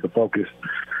 just so you can focus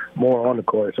more on the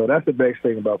court. So that's the biggest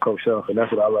thing about Coach Self, and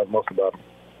that's what I love most about him.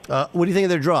 What do you think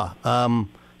of their draw?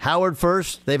 Howard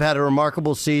first. They've had a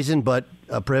remarkable season, but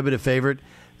a prohibitive favorite.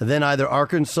 And then either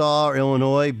Arkansas or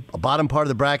Illinois. A bottom part of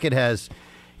the bracket has,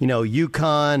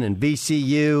 UConn and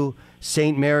VCU,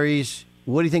 St. Mary's.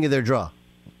 What do you think of their draw?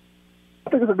 I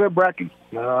think it's a good bracket.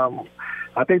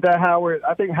 I think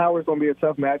Howard's going to be a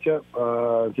tough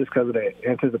matchup just because of the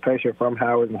anticipation from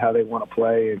Howard and how they want to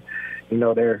play and,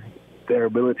 their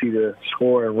ability to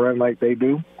score and run like they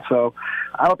do. So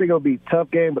I don't think it'll be a tough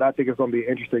game, but I think it's going to be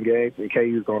an interesting game, and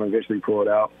KU's going to eventually pull it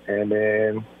out. And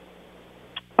then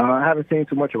I haven't seen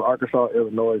too much of Arkansas or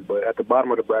Illinois, but at the bottom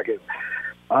of the bracket,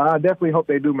 I definitely hope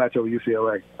they do match up with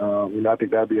UCLA. I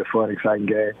think that'd be a fun, exciting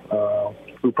game.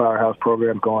 Two powerhouse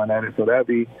programs going at it, so that'd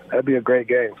be a great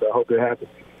game. So I hope it happens.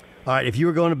 All right, if you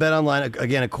were going to Bet Online,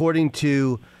 again, according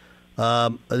to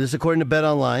Bet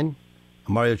Online,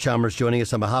 Mario Chalmers joining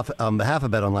us on behalf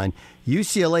of Bet Online.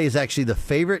 UCLA is actually the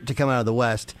favorite to come out of the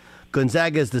West.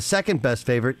 Gonzaga is the second best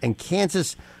favorite, and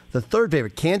Kansas the third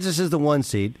favorite. Kansas is the 1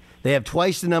 seed. They have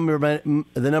twice the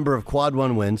number of quad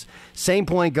 1 wins. Same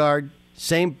point guard.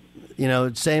 Same.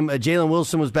 Jalen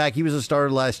Wilson was back. He was a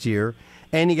starter last year,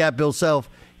 and you got Bill Self.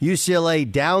 UCLA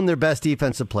down their best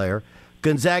defensive player.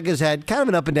 Gonzaga's had kind of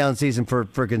an up and down season for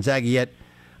Gonzaga. Yet,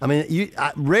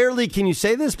 rarely can you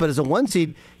say this, but as a 1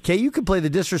 seed, KU could play the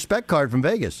disrespect card from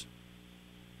Vegas.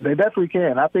 They definitely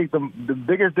can. I think the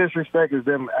biggest disrespect is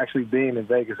them actually being in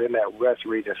Vegas in that West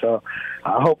region. So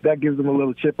I hope that gives them a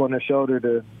little chip on their shoulder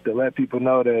to let people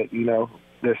know that,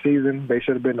 their season, they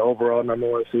should have been the overall number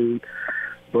 1 seed.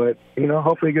 But,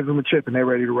 hopefully it gives them a chip and they're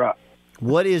ready to rock.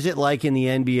 What is it like in the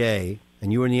NBA?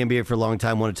 And you were in the NBA for a long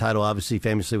time, won a title, obviously,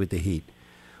 famously with the Heat.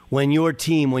 When your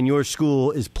team, when your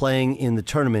school is playing in the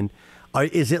tournament,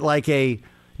 is it like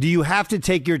do you have to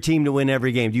take your team to win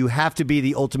every game? Do you have to be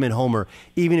the ultimate homer,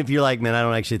 even if you're like, man, I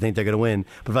don't actually think they're going to win,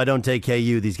 but if I don't take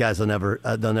KU, these guys they'll never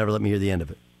let me hear the end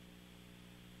of it?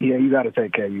 Yeah, you got to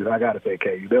take KU. I got to take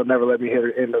KU. They'll never let me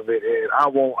hear the end of it, and I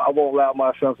won't allow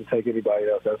myself to take anybody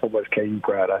else. That's how much KU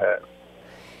pride I have.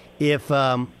 If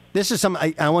this is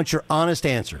something, I want your honest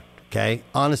answer, okay?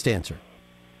 Honest answer.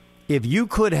 If you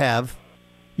could have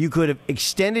You could have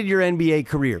extended your NBA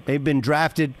career, maybe been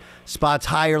drafted spots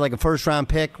higher, like a first-round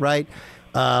pick, right?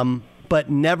 But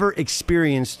never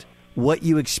experienced what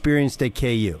you experienced at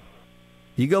KU.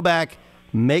 You go back,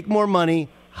 make more money,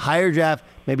 higher draft,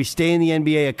 maybe stay in the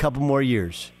NBA a couple more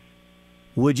years.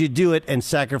 Would you do it and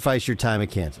sacrifice your time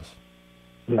at Kansas?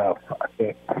 No, I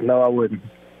can't. No, I wouldn't.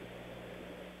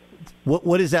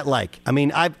 What is that like? I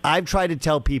mean, I've tried to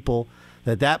tell people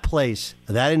that place,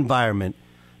 that environment,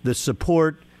 the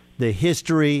support, the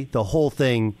history, the whole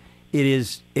thing,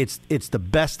 it's the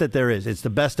best that there is. It's the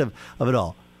best of it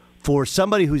all. For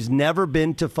somebody who's never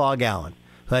been to Fog Allen,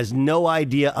 who has no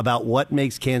idea about what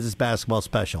makes Kansas basketball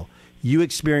special, you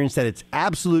experienced at its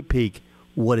absolute peak.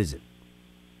 What is it?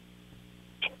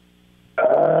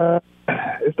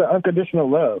 It's the unconditional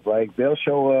love. Like, they'll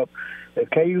show up. If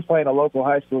KU's playing a local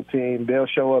high school team, they'll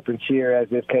show up and cheer as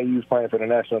if KU's playing for the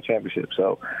national championship.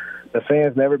 So the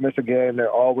fans never miss a game.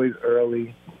 They're always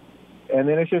early. And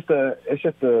then it's just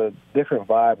a different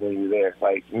vibe when you're there.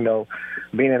 Like, you know,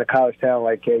 being in a college town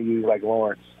like KU, like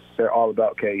Lawrence, they're all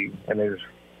about KU. And there's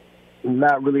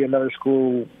not really another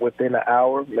school within an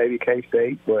hour, maybe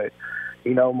K-State, but,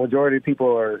 you know, majority of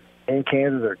people are in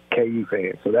Kansas are KU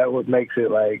fans. So that what makes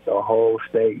it like a whole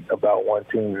state about one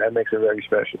team. That makes it very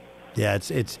special. Yeah,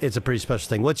 it's a pretty special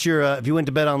thing. What's your if you went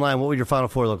to Bet Online, what would your Final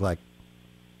Four look like?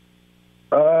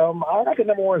 I got the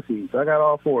number one seeds. I got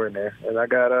all four in there, and I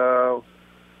got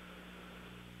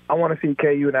I want to see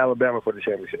KU and Alabama for the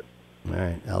championship. All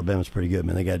right, Alabama's pretty good,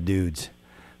 man. They got dudes.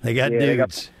 They got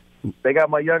dudes. They got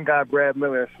my young guy Brad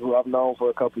Miller, who I've known for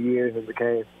a couple of years and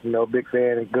became, you know, a big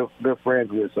fan and good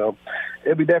friends with. So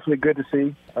it'll be definitely good to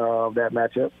see that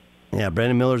matchup. Yeah,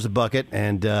 Brandon Miller's a bucket,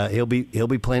 and he'll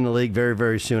be playing the league very,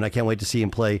 very soon. I can't wait to see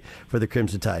him play for the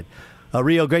Crimson Tide.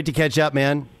 Rio, great to catch up,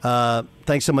 man.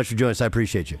 Thanks so much for joining us. I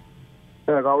appreciate you.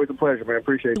 It's always a pleasure, man.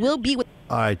 Appreciate you. We'll be with.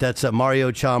 All right, that's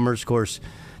Mario Chalmers, of course,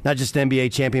 not just an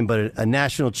NBA champion, but a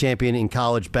national champion in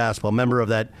college basketball, member of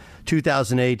that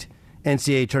 2008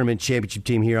 NCAA tournament championship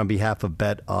team here on behalf of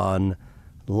Bet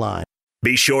Online.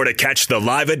 Be sure to catch the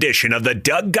live edition of the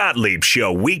Doug Gottlieb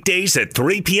Show weekdays at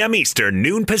 3 p.m. Eastern,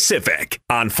 noon Pacific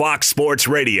on Fox Sports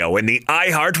Radio and the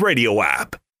iHeartRadio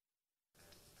app.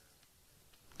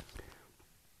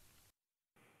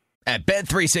 At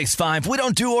Bet365, we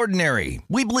don't do ordinary.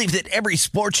 We believe that every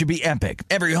sport should be epic.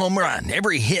 Every home run,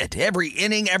 every hit, every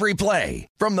inning, every play.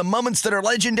 From the moments that are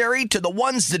legendary to the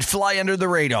ones that fly under the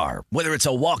radar. Whether it's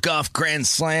a walk-off grand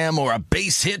slam or a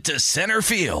base hit to center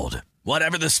field.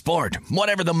 Whatever the sport,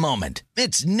 whatever the moment,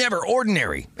 it's never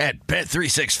ordinary at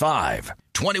Bet365.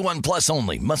 21 plus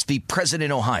only. Must be present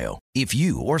in Ohio. If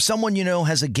you or someone you know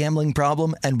has a gambling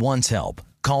problem and wants help,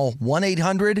 call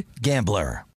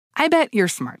 1-800-GAMBLER. I bet you're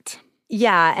smart.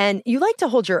 Yeah, and you like to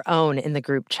hold your own in the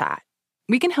group chat.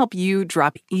 We can help you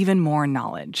drop even more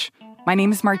knowledge. My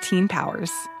name is Martine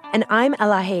Powers. And I'm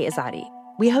Elahe Izadi.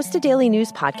 We host a daily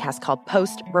news podcast called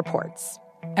Post Reports.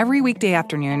 Every weekday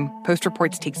afternoon, Post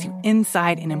Reports takes you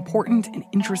inside an important and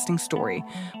interesting story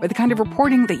with the kind of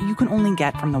reporting that you can only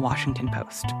get from the Washington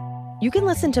Post. You can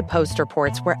listen to Post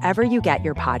Reports wherever you get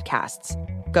your podcasts.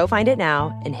 Go find it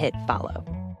now and hit follow.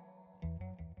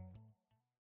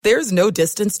 There's no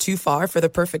distance too far for the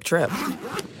perfect trip.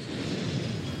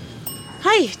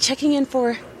 Hi, checking in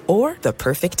for... Or the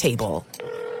perfect table.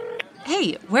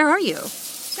 Hey, where are you?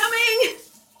 Coming!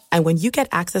 And when you get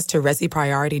access to Resi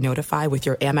Priority Notify with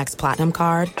your Amex Platinum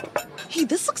card... Hey,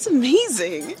 this looks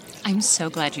amazing! I'm so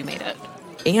glad you made it.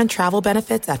 And travel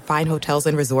benefits at fine hotels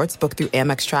and resorts booked through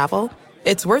Amex Travel,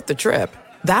 it's worth the trip.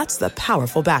 That's the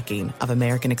powerful backing of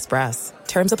American Express.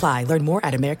 Terms apply. Learn more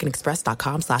at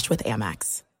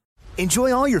americanexpress.com/withAmex.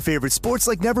 Enjoy all your favorite sports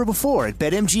like never before at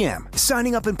BetMGM.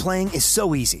 Signing up and playing is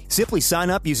so easy. Simply sign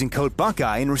up using code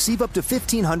Buckeye and receive up to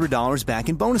 $1,500 back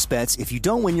in bonus bets if you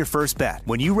don't win your first bet.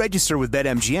 When you register with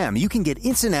BetMGM, you can get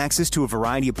instant access to a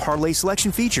variety of parlay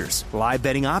selection features, live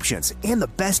betting options, and the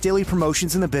best daily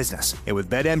promotions in the business. And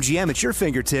with BetMGM at your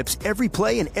fingertips, every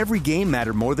play and every game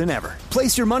matter more than ever.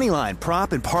 Place your moneyline,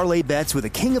 prop, and parlay bets with the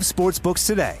king of sportsbooks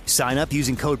today. Sign up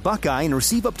using code Buckeye and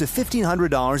receive up to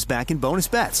 $1,500 back in bonus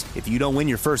bets if you don't win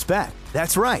your first bet.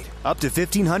 That's right, up to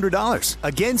 $1,500.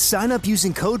 Again, sign up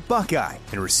using code Buckeye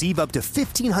and receive up to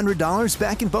 $1,500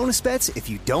 back in bonus bets if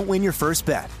you don't win your first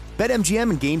bet. BetMGM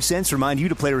and GameSense remind you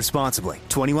to play responsibly.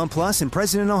 21 plus and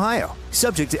present in Ohio.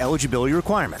 Subject to eligibility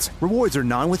requirements. Rewards are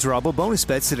non-withdrawable bonus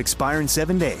bets that expire in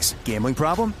 7 days. Gambling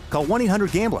problem? Call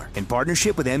 1-800-GAMBLER in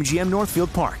partnership with MGM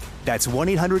Northfield Park. That's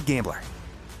 1-800-GAMBLER.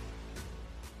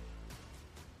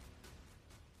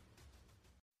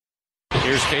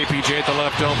 Here's KPJ at the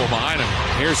left elbow behind him.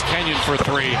 Here's Kenyon for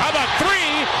three. How about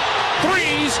three?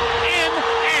 Three's in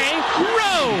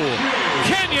Row!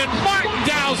 Kenyon Martin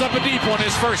dials up a deep one,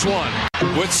 his first one.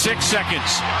 With 6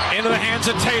 seconds, into the hands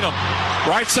of Tatum.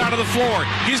 Right side of the floor.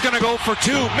 He's going to go for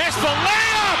two. Missed the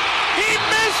layup! He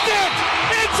missed it!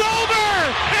 It's over!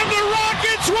 And the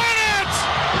Rockets win it!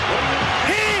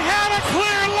 He had a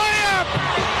clear layup!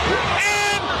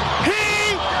 And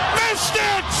he missed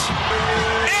it!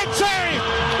 It's a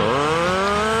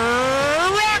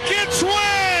Rockets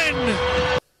win!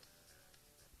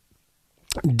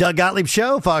 Doug Gottlieb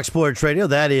Show, Fox Sports Radio.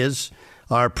 That is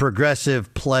our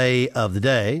progressive play of the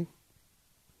day.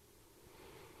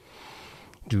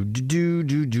 Do do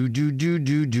do do do do do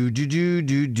do do do do do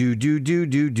do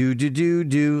do do do do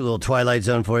do. Little Twilight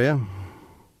Zone for you.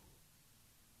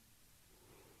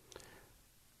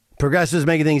 Progressive's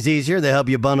making things easier. They help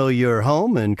you bundle your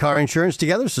home and car insurance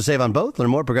together, so save on both. Learn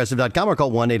more at Progressive.com or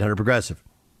call 1-800-PROGRESSIVE.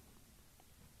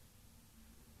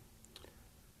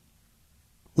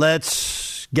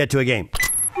 Let's get to a game.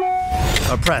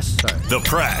 Or press, sorry. The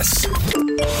press.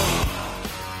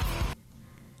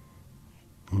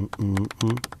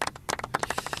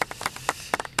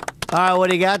 All right, what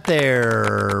do you got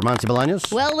there, Monty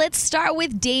Bolaños? Well, let's start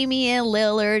with Damian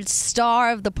Lillard,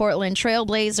 star of the Portland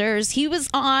Trailblazers. He was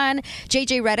on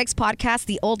J.J. Redick's podcast,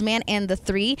 The Old Man and the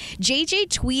Three. J.J.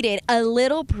 tweeted a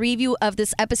little preview of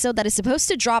this episode that is supposed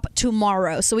to drop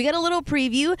tomorrow. So we got a little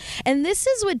preview, and this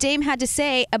is what Dame had to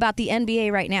say about the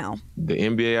NBA right now. The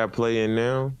NBA I play in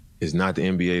now is not the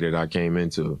NBA that I came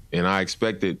into, and I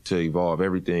expect it to evolve.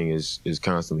 Everything is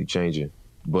constantly changing,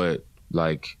 but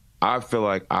I feel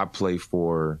like I play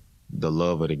for the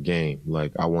love of the game.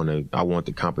 Like I want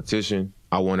the competition.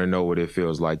 I want to know what it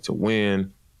feels like to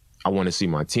win. I want to see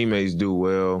my teammates do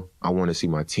well. I want to see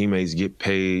my teammates get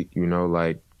paid.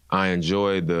 I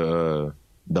enjoy the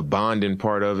bonding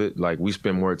part of it. Like we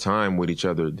spend more time with each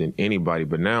other than anybody.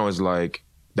 But now it's like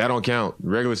that don't count.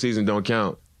 Regular season don't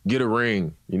count. Get a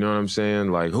ring. You know what I'm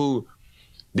saying? Like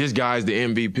this guy's the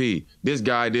MVP. This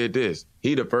guy did this.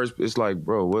 He the first. It's like,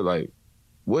 bro,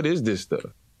 what is this stuff?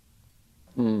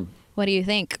 What do you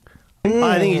think?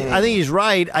 I think he's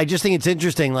right. I just think it's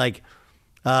interesting.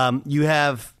 You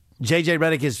have J.J.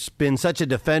 Redick has been such a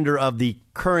defender of the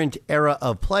current era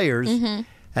of players,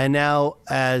 and now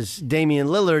as Damian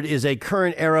Lillard is a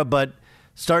current era, but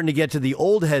starting to get to the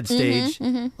old head stage.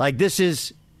 This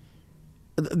is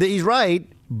he's right,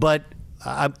 but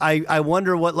I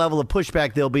wonder what level of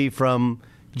pushback there'll be from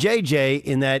J.J.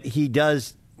 in that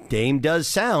Dame does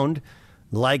sound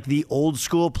like the old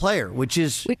school player, which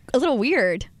is a little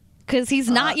weird because he's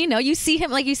not, you see him,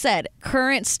 like you said,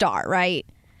 current star, right?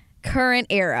 Current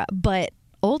era, but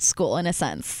old school in a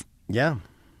sense. Yeah.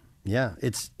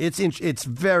 It's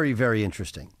very, very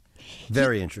interesting.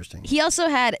 Very interesting. He also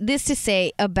had this to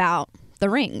say about the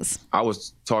rings. I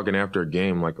was talking after a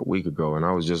game like a week ago, and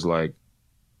I was just like,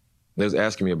 they was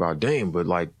asking me about Dame, but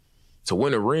to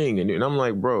win a ring. And I'm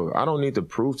like, bro, I don't need to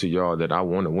prove to y'all that I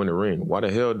want to win a ring. Why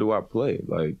the hell do I play?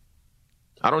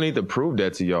 I don't need to prove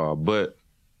that to y'all. But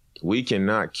we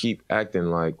cannot keep acting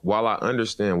like, while I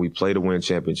understand we play to win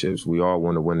championships, we all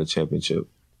want to win a championship.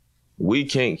 We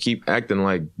can't keep acting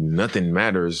like nothing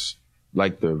matters.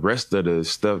 Like the rest of the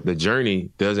stuff, the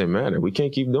journey doesn't matter. We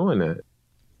can't keep doing that.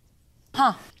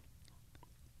 Huh.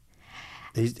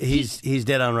 He's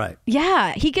dead on right.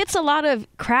 Yeah, he gets a lot of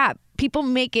crap. People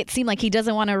make it seem like he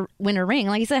doesn't want to win a ring.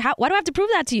 Like he said, why do I have to prove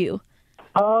that to you?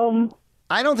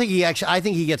 I don't think he actually. I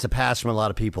think he gets a pass from a lot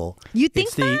of people. You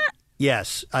think that?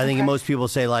 Yes, I think most people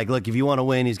say look, if you want to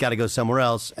win, he's got to go somewhere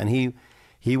else, and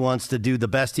he wants to do the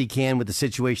best he can with the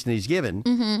situation that he's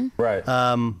given. Right.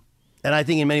 And I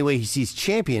think in many ways he's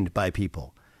championed by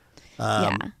people. He's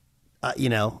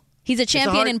a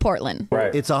champion in Portland.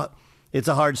 Right. It's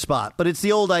a hard spot, but it's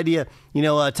the old idea.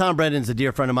 Tom Brendan's a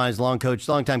dear friend of mine. He's a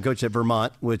long-time coach at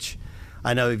Vermont, which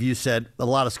I know you said a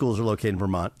lot of schools are located in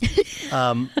Vermont.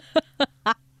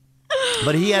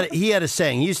 But he had a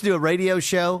saying. He used to do a radio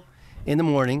show in the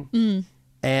morning,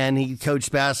 and he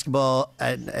coached basketball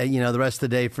at the rest of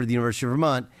the day for the University of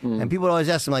Vermont. And people would always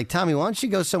ask him, Tommy, why don't you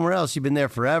go somewhere else? You've been there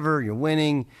forever. You're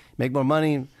winning. Make more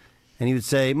money. And he would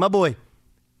say, my boy,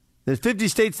 there's 50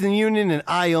 states in the union, and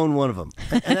I own one of them.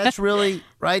 And that's really,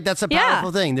 right? That's a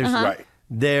powerful thing.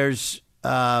 There's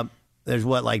there's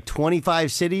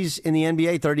 25 cities in the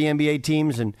NBA, 30 NBA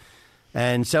teams,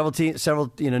 and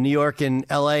several New York and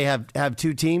LA have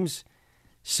two teams.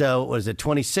 So what is it,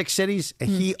 26 cities?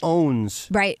 He owns.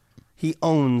 Right. He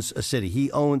owns a city.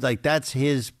 He owns, that's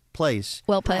his place.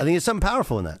 Well put. I think there's something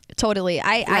powerful in that. Totally.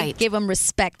 I give him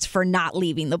respect for not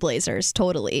leaving the Blazers.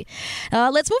 Totally.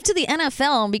 Let's move to the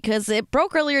NFL because it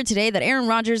broke earlier today that Aaron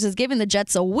Rodgers has given the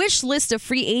Jets a wish list of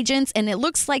free agents, and it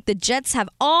looks like the Jets have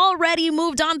already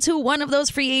moved on to one of those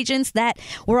free agents that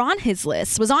was on his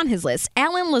list.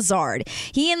 Alan Lazard.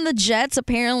 He and the Jets,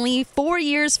 apparently 4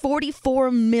 years,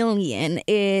 $44 million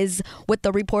is what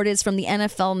the report is from the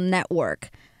NFL Network.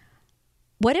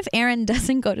 What if Aaron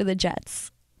doesn't go to the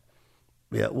Jets?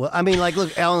 Yeah, well, I mean,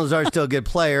 look, Alan Lazard's still a good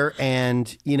player,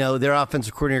 and their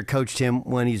offensive coordinator coached him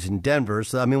when he's in Denver.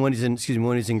 So when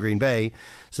he's in Green Bay,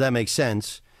 so that makes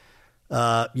sense.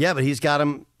 But he's got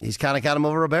him. He's kind of got him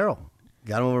over a barrel.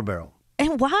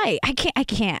 And why? I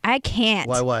can't.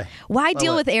 Why? Why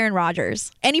deal with Aaron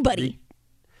Rodgers? Anybody?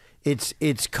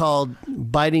 It's called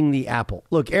biting the apple.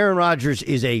 Look, Aaron Rodgers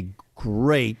is a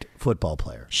great football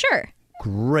player. Sure.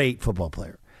 Great football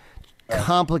player.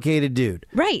 Complicated dude.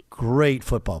 Right. Great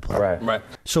football player. Right.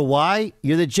 So why?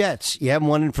 You're the Jets. You haven't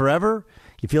won in forever.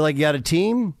 You feel like you got a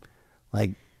team.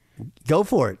 Go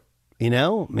for it.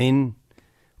 I mean,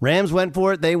 Rams went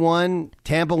for it. They won.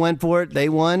 Tampa went for it. They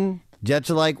won.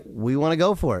 Jets are like, we want to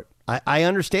go for it. I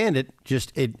understand it.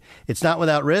 Just it's not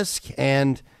without risk.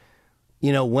 And,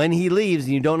 when he leaves,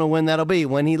 and you don't know when that'll be,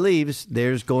 when he leaves,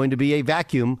 there's going to be a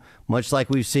vacuum, much like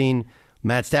we've seen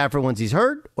Matt Stafford once he's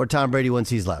hurt or Tom Brady once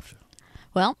he's left.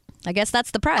 Well, I guess that's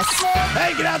the press.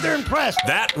 Hey, get out there and press.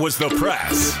 That was the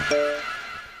press.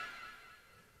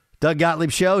 Doug Gottlieb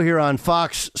Show here on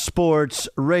Fox Sports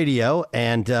Radio.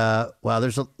 And,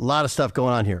 there's a lot of stuff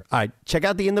going on here. All right, check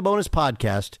out the In the Bonus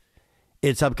podcast.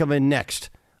 It's upcoming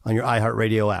next on your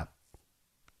iHeartRadio app.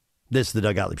 This is the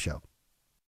Doug Gottlieb Show.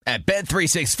 At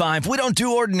Bet365, we don't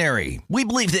do ordinary. We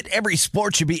believe that every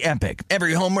sport should be epic.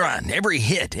 Every home run, every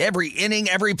hit, every inning,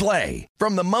 every play.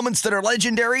 From the moments that are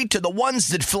legendary to the ones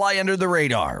that fly under the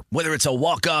radar. Whether it's a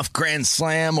walk-off grand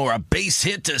slam or a base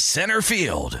hit to center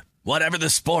field. Whatever the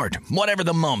sport, whatever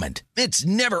the moment. It's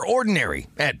never ordinary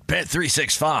at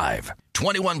Bet365.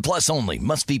 21 plus only.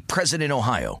 Must be present in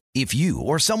Ohio. If you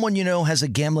or someone you know has a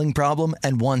gambling problem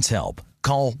and wants help,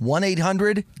 call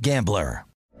 1-800-GAMBLER.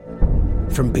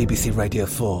 From BBC Radio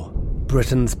 4,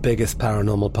 Britain's biggest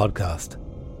paranormal podcast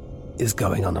is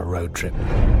going on a road trip.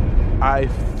 I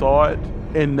thought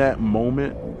in that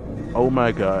moment, oh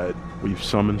my God, we've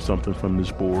summoned something from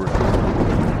this board.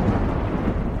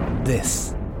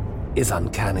 This is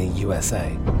Uncanny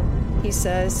USA. He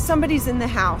says, somebody's in the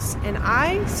house, and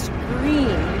I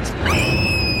screamed.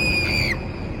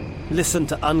 Listen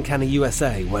to Uncanny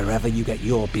USA wherever you get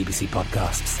your BBC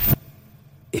podcasts,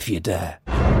 if you dare.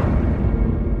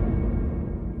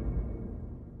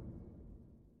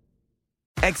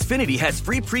 Xfinity has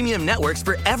free premium networks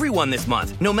for everyone this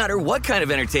month, no matter what kind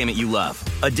of entertainment you love.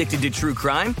 Addicted to true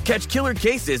crime? Catch killer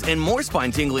cases and more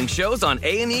spine-tingling shows on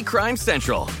A&E Crime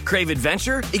Central. Crave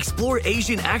adventure? Explore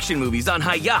Asian action movies on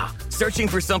Hi-Ya. Searching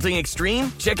for something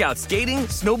extreme? Check out skating,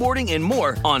 snowboarding, and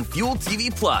more on Fuel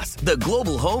TV Plus, the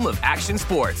global home of action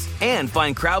sports. And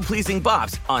find crowd-pleasing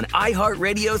bops on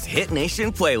iHeartRadio's Hit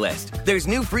Nation playlist. There's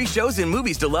new free shows and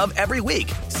movies to love every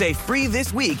week. Say free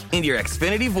this week in your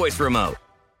Xfinity voice remote.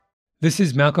 This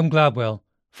is Malcolm Gladwell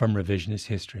from Revisionist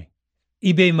History.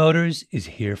 eBay Motors is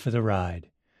here for the ride.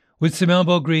 With some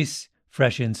elbow grease,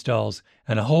 fresh installs,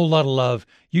 and a whole lot of love,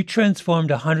 you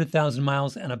transformed 100,000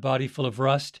 miles and a body full of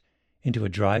rust into a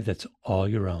drive that's all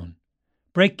your own.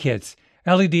 Brake kits,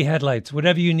 LED headlights,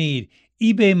 whatever you need,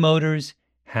 eBay Motors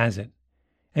has it.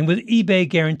 And with eBay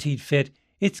Guaranteed Fit,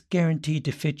 it's guaranteed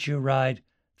to fit your ride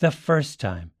the first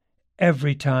time,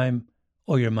 every time,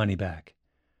 or your money back.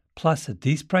 Plus, at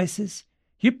these prices,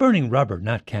 you're burning rubber,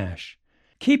 not cash.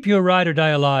 Keep your ride or die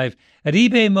alive at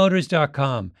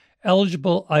ebaymotors.com.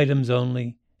 Eligible items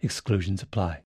only. Exclusions apply.